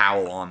 possessions with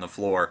Powell on the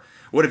floor.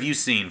 What have you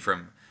seen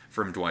from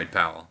Dwight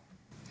Powell?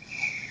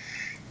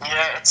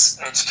 Yeah,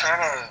 it's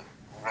kind of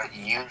what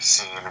you've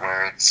seen,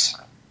 where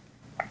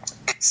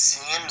it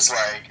seems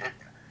like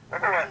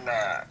remember when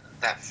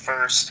that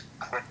first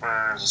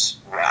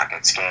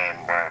Clippers-Rockets game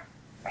where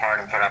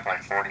Harden put up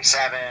like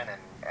 47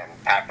 and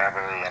Pat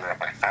Beverly ended up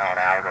like fouling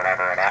out or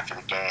whatever, and after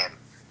the game,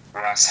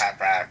 Russ had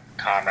that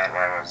comment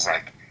where it was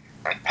like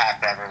Pat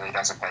Beverly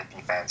doesn't play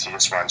defense, he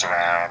just runs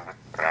around,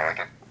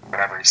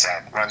 whatever he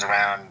said, runs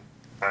around,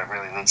 but it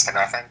really leads to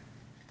nothing.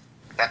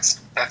 That's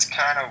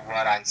kind of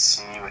what I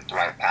see with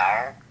Dwight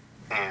Powell,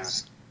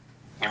 is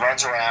he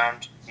runs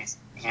around, he's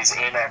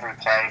in every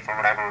play for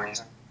whatever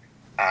reason.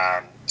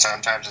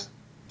 Sometimes it's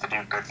to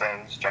do good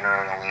things,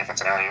 generally only if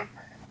it's an alley-oop.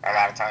 A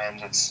lot of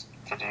times it's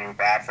to do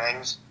bad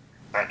things,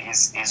 but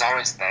he's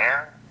always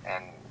there,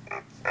 and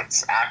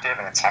it's active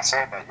and it's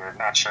hustle, but you're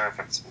not sure if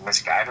it's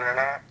misguided or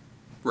not.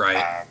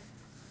 Right.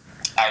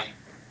 I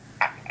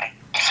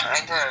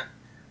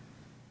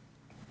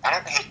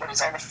don't hate when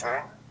he's on the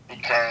floor,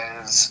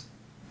 because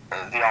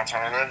the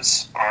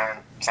alternatives aren't.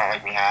 It's not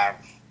like we have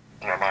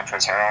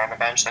Montrezl Harrell on the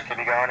bench that could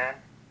be going in,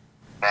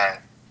 but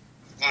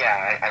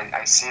yeah,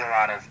 I see a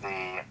lot of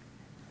the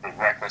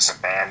reckless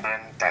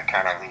abandon that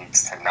kind of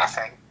leads to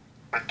nothing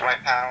with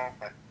Dwight Powell.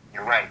 But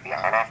you're right, the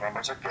on-off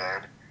numbers are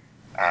good.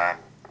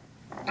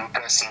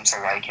 Luka seems to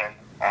like him,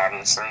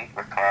 obviously.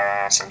 With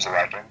Carlisle seems to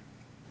like him,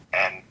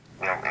 and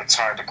it's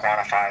hard to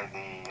quantify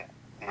the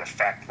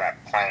effect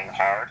that playing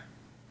hard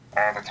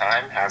all the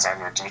time has on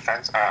your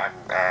defense, on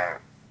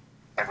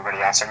everybody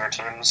else on your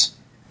team's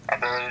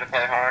ability to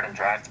play hard and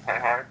drive to play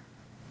hard.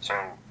 So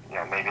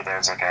maybe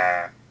there's like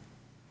an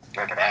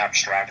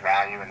abstract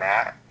value in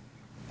that,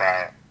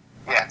 but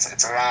yeah,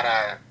 it's a lot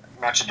of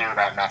much ado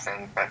about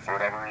nothing. But for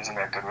whatever reason,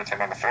 they're good with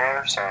him on the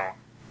floor, so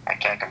I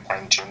can't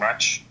complain too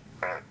much.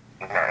 But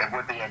it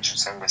would be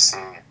interesting to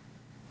see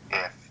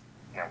if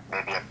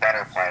maybe a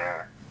better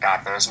player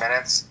got those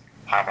minutes,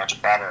 how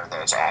much better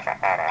those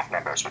on-off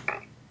numbers would be.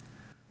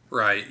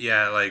 Right,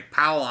 yeah, like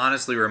Powell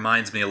honestly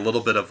reminds me a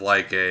little bit of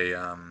like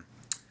a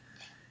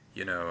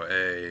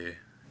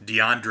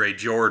DeAndre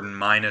Jordan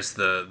minus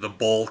the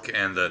bulk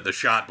and the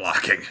shot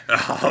blocking.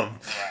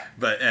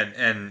 But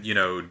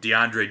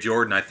DeAndre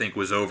Jordan I think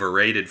was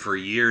overrated for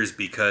years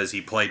because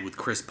he played with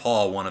Chris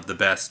Paul, one of the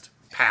best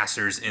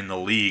passers in the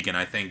league, and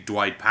I think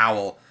Dwight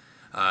Powell,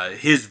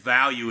 his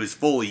value is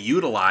fully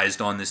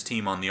utilized on this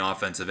team on the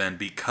offensive end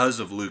because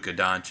of Luka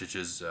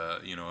Doncic's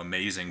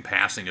amazing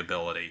passing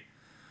ability.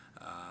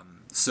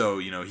 So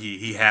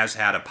he has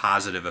had a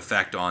positive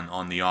effect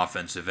on the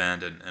offensive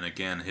end, and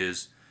again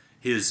his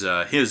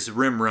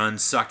rim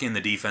runs suck in the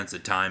defense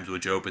at times,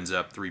 which opens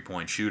up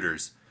 3-point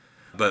shooters.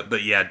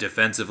 But yeah,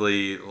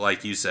 defensively,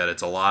 like you said,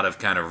 it's a lot of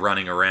kind of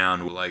running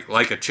around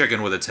like a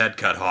chicken with its head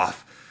cut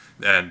off,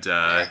 and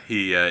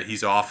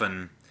he's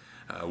often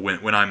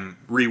when I'm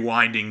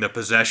rewinding the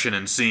possession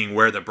and seeing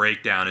where the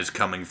breakdown is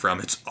coming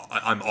from,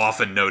 I'm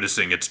often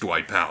noticing it's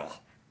Dwight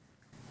Powell.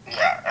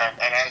 Yeah,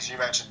 and as you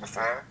mentioned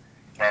before,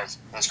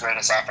 his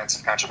greatest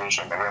offensive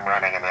contribution, the rim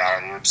running and the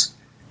alley-oops,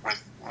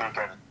 with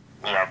Luka,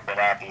 been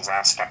out these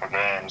last couple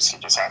games, he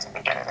just hasn't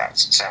been getting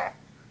those. So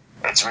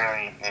it's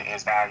really,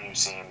 his value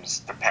seems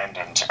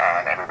dependent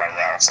on everybody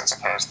else as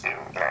opposed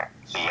to,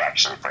 he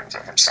actually brings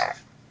it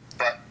himself.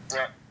 But,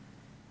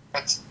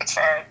 it's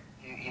fine.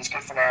 He's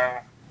good for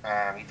now.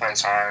 He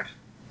plays hard,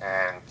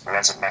 and he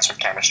doesn't mess with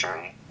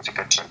chemistry. He's a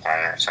good team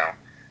player, so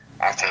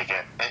I'll take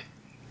it.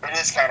 It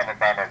is kind of a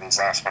bummer these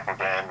last couple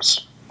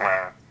games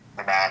where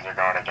the Mavs are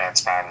going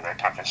against probably their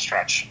toughest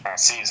stretch all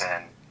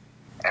season,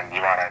 and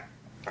you want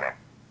to,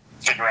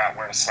 figure out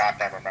where to slot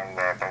them among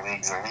the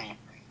league's elite,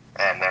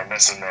 and they're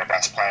missing their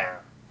best player,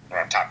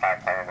 top 5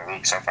 player in the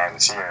league so far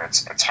this year.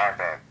 It's hard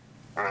to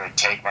really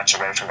take much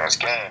away from those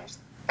games.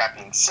 That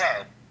being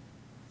said,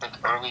 I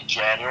think early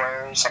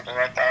January, something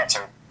like that,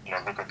 so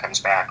Luka comes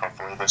back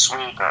hopefully this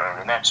week or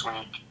early next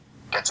week,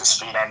 gets his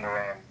feet under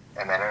him,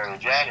 and then early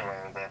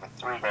January they have a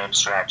 3-game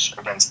stretch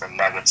against the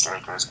Nuggets,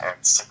 Lakers, and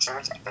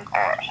Sixers, I think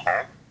all at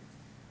home.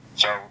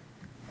 So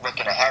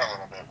looking ahead a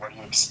little bit, what do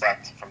you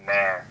expect from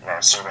there,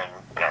 assuming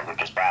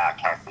Luka's back,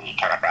 healthy,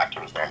 kind of back to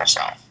his normal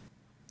self?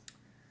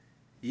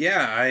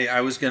 Yeah,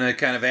 I was going to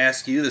kind of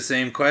ask you the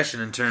same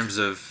question in terms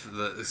of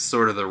the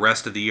sort of the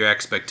rest of the year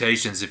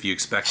expectations, if you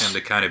expect them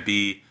to kind of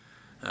be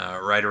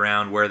right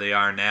around where they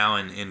are now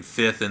in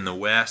 5th in the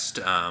West.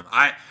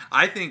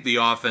 I think the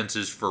offense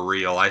is for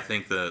real. I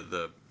think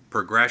the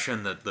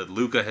progression that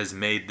Luka has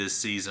made this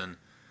season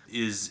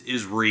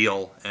is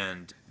real,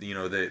 and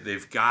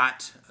they've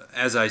got,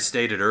 as I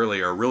stated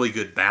earlier, a really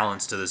good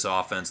balance to this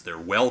offense. They're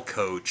well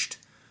coached,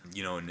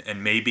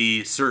 and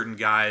maybe certain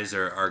guys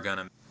are going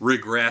to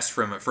regress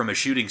from a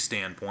shooting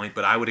standpoint,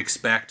 but I would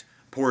expect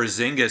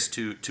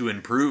Porzingis to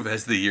improve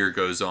as the year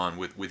goes on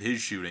with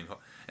his shooting,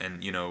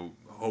 and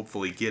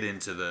hopefully get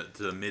into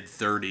the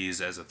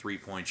mid-30s as a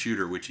three-point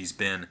shooter, which he's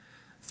been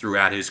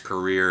throughout his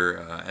career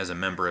as a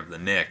member of the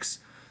Knicks.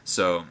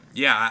 So,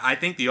 yeah, I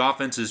think the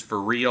offense is for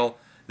real.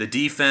 The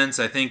defense,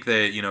 I think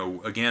that,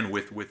 again,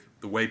 with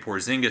the way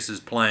Porzingis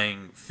is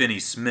playing,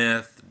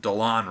 Finney-Smith,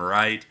 DeLon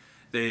Wright,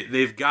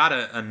 they've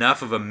got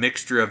enough of a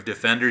mixture of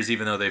defenders,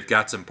 even though they've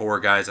got some poor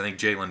guys. I think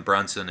Jalen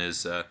Brunson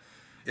is...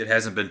 it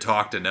hasn't been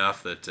talked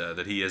enough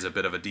that he is a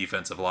bit of a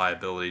defensive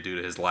liability due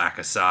to his lack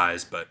of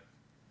size, but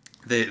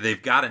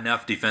they've got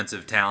enough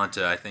defensive talent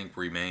to, I think,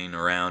 remain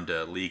around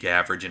league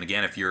average. And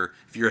again, if you're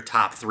a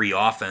top 3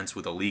 offense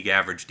with a league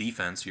average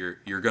defense, you're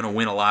going to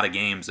win a lot of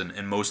games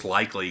and most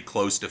likely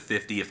close to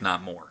 50, if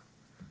not more.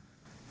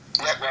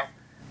 Yeah, well,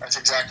 that's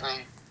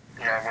exactly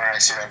where I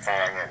see them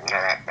falling in.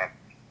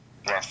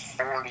 That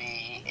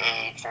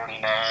 48,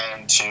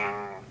 49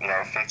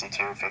 to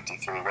 52,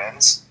 53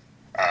 wins.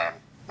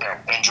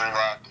 Injury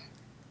luck,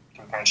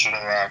 2-point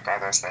shooting luck, all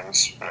those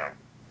things are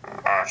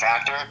a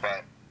factor,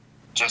 but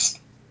just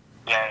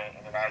in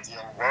an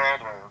ideal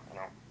world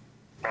where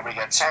nobody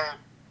gets hurt,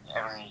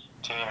 every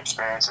team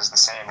experiences the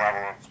same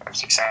level of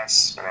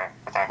success,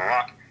 with all the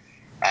luck.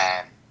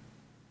 I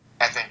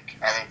think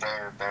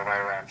they're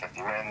right around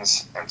 50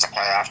 wins. It's a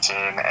playoff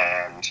team,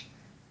 and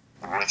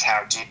with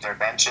how deep their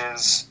bench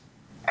is,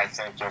 I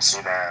think you'll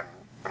see them,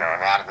 a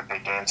lot of the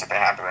big games that they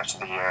have the rest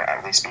of the year,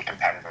 at least be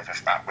competitive,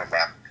 if not win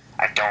them.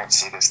 I don't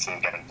see this team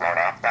getting blown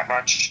up that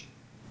much.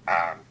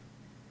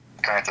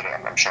 Granted,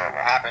 I'm sure it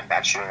will happen,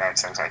 bad shooting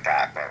nights, things like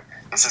that, but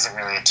this isn't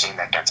really a team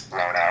that gets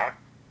blown out.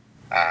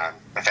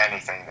 If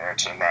anything, they're a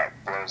team that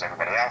blows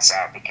everybody else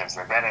out because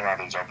they're getting all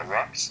these open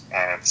looks,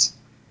 and it's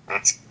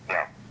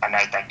a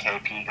night that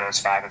KP goes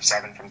 5 of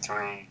 7 from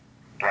 3,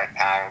 Dwight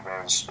Powell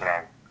goes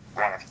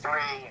 1 of 3,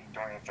 and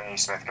Dorian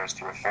Finney-Smith goes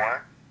 2 of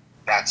 4.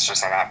 That's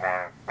just a lot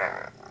more.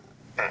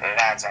 It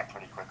adds up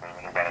pretty quickly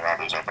when you're getting all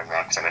these open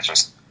looks, and it's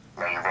just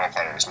your role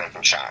players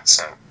making shots.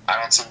 So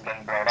I don't see them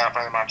getting blown out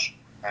very much.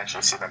 I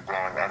actually see them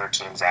blowing the other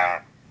teams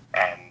out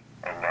and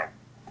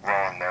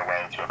rolling their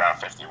way to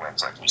about 50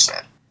 wins, like you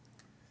said.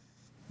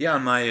 Yeah,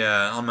 on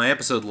my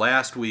episode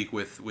last week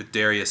with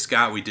Darius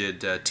Scott, we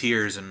did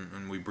tiers,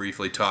 and we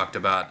briefly talked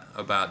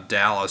about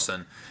Dallas,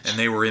 and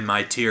they were in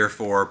my tier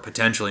for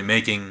potentially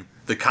making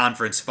the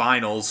conference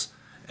finals,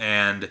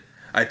 and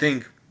I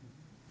think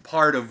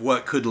part of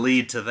what could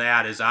lead to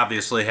that is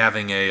obviously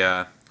having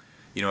a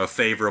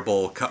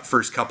favorable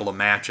first couple of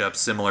matchups,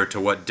 similar to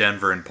what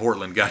Denver and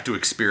Portland got to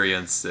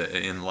experience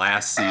in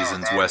last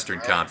season's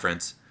Western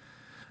Conference.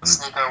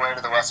 Sneak our way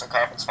to the Western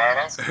Conference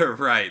Finals.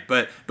 Right,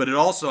 but it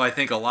also, I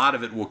think a lot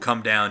of it will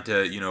come down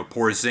to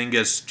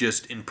Porzingis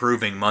just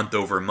improving month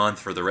over month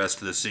for the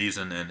rest of the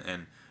season,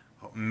 and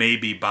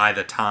maybe by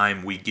the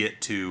time we get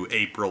to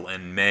April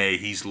and May,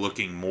 he's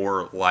looking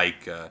more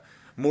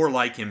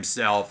like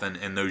himself,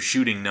 and those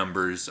shooting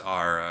numbers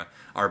are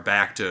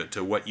back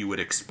to what you would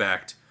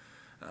expect.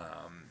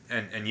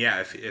 And yeah,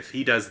 if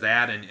he does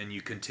that, and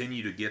you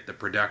continue to get the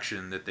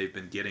production that they've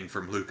been getting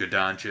from Luka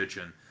Doncic,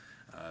 and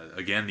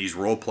again, these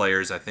role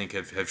players I think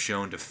have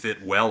shown to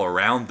fit well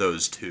around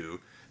those two,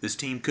 this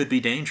team could be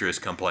dangerous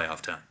come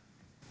playoff time.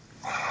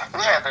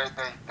 Yeah,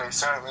 they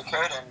certainly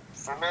could, and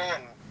for me,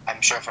 and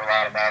I'm sure for a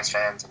lot of Mavs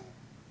fans,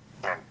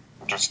 and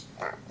just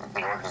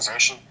the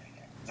organization,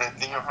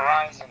 the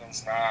horizon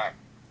is not,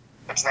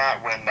 it's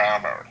not win now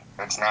mode.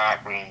 It's not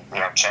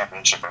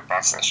championship or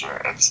bust this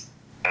year. It's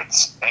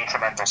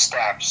incremental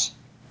steps,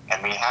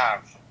 and we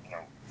have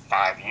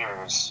 5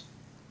 years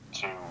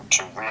to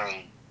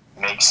really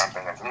make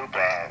something of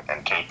Luka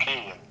and KP,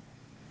 and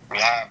we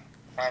have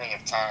plenty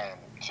of time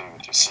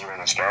to see where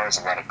this goes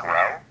and let it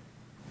grow.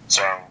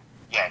 So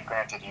yeah,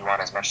 granted, you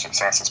want as much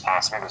success as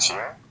possible this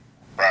year,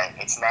 but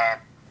it's not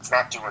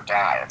do or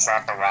die. It's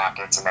not the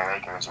Rockets and the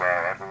Lakers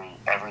where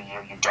every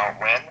year you don't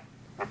win,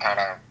 you're kind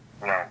of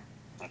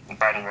you're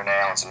biting your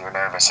nails and you're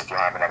nervous if you'll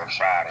have another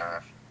shot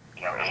or if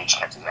age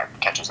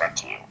catches up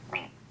to you.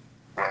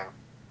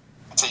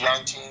 it's a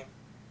young team,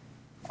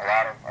 a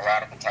lot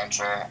of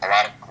potential, a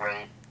lot of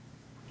great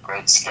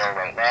skill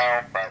right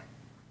now, but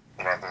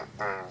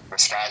the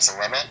sky's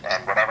the limit,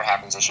 and whatever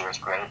happens this year is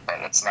great, but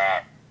it's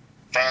not.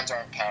 Fans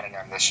aren't counting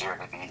on this year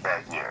to be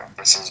their year.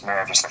 This is more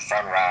of just a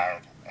fun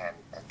ride, and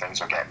things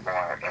will get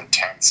more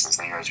intense as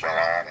the years go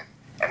on,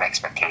 and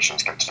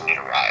expectations continue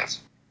to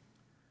rise.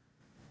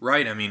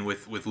 Right. I mean,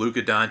 with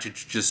Luka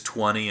Doncic just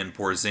 20 and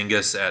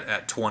Porzingis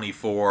at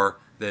 24,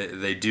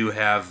 they do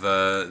have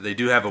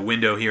a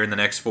window here in the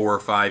next 4 or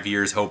 5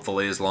 years,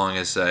 hopefully, as long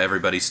as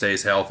everybody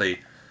stays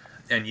healthy.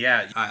 And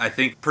yeah, I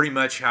think pretty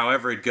much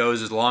however it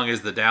goes, as long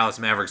as the Dallas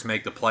Mavericks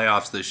make the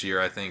playoffs this year,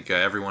 I think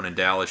everyone in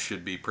Dallas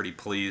should be pretty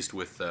pleased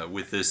with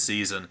this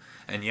season.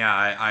 And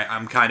yeah,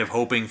 I'm kind of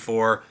hoping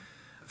for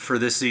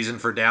this season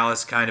for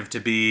Dallas kind of to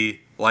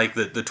be like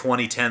the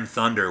 2010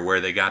 Thunder,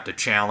 where they got to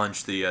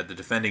challenge the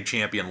defending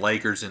champion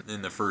Lakers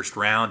in the first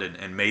round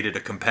and made it a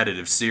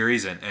competitive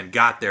series and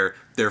got their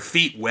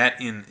feet wet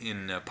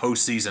in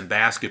postseason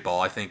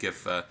basketball. I think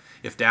if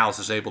Dallas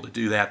is able to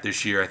do that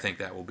this year, I think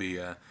that will be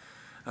a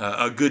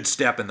good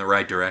step in the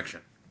right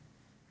direction.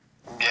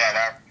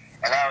 Yeah,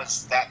 I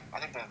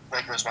think the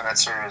Lakers won that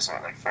series,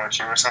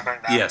 4-2 or something?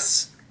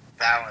 Yes.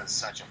 That was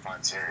such a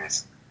fun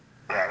series.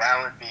 Yeah,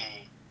 that would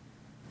be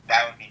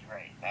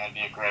great. That would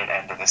be a great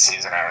end to the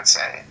season, I would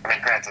say. I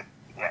mean, granted,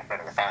 go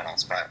to the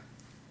finals, but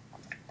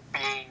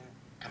being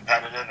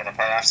competitive in a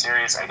playoff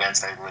series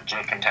against a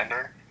legit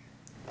contender,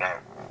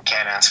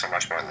 can't ask for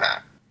much more than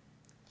that.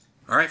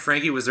 All right,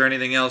 Frankie, was there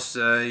anything else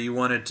you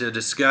wanted to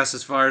discuss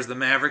as far as the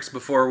Mavericks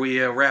before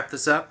we wrap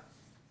this up?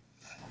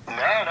 No,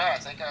 I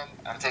think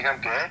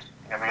I'm good.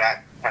 We got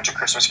a bunch of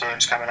Christmas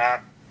games coming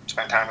up.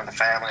 Spend time with the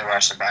family,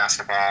 watch some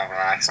basketball,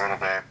 relax a little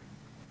bit,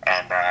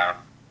 and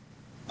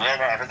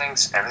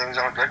everything's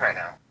all good right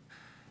now.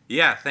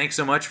 Yeah, thanks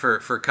so much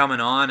for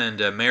coming on, and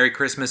Merry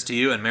Christmas to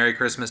you, and Merry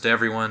Christmas to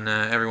everyone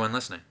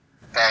listening.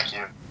 Thank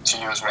you. To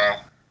you as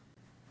well.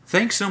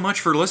 Thanks so much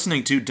for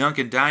listening to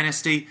Duncan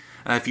Dynasty.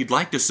 If you'd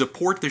like to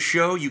support the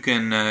show, you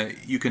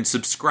can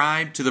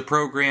subscribe to the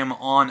program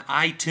on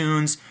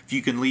iTunes. If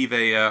you can leave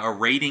a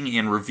rating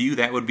and review,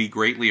 that would be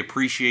greatly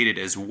appreciated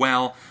as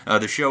well.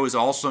 The show is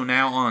also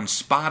now on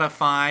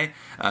Spotify.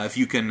 If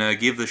you can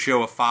give the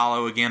show a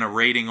follow, again, a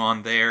rating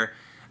on there,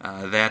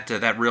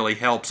 that really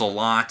helps a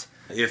lot.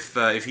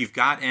 If you've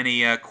got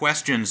any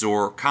questions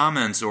or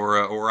comments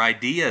or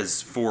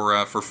ideas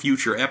for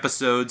future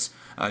episodes,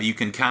 you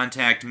can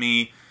contact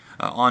me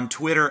on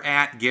Twitter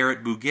at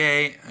Garrett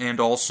Bouguet, and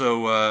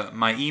also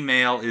my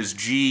email is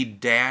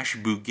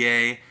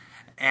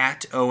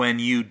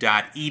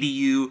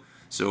g-bouguet@onu.edu.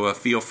 So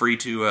feel free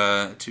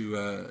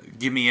to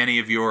give me any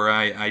of your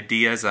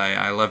ideas.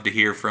 I love to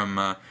hear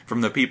from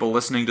the people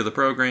listening to the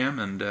program,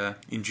 and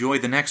enjoy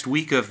the next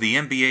week of the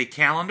NBA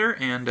calendar,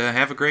 and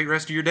have a great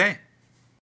rest of your day.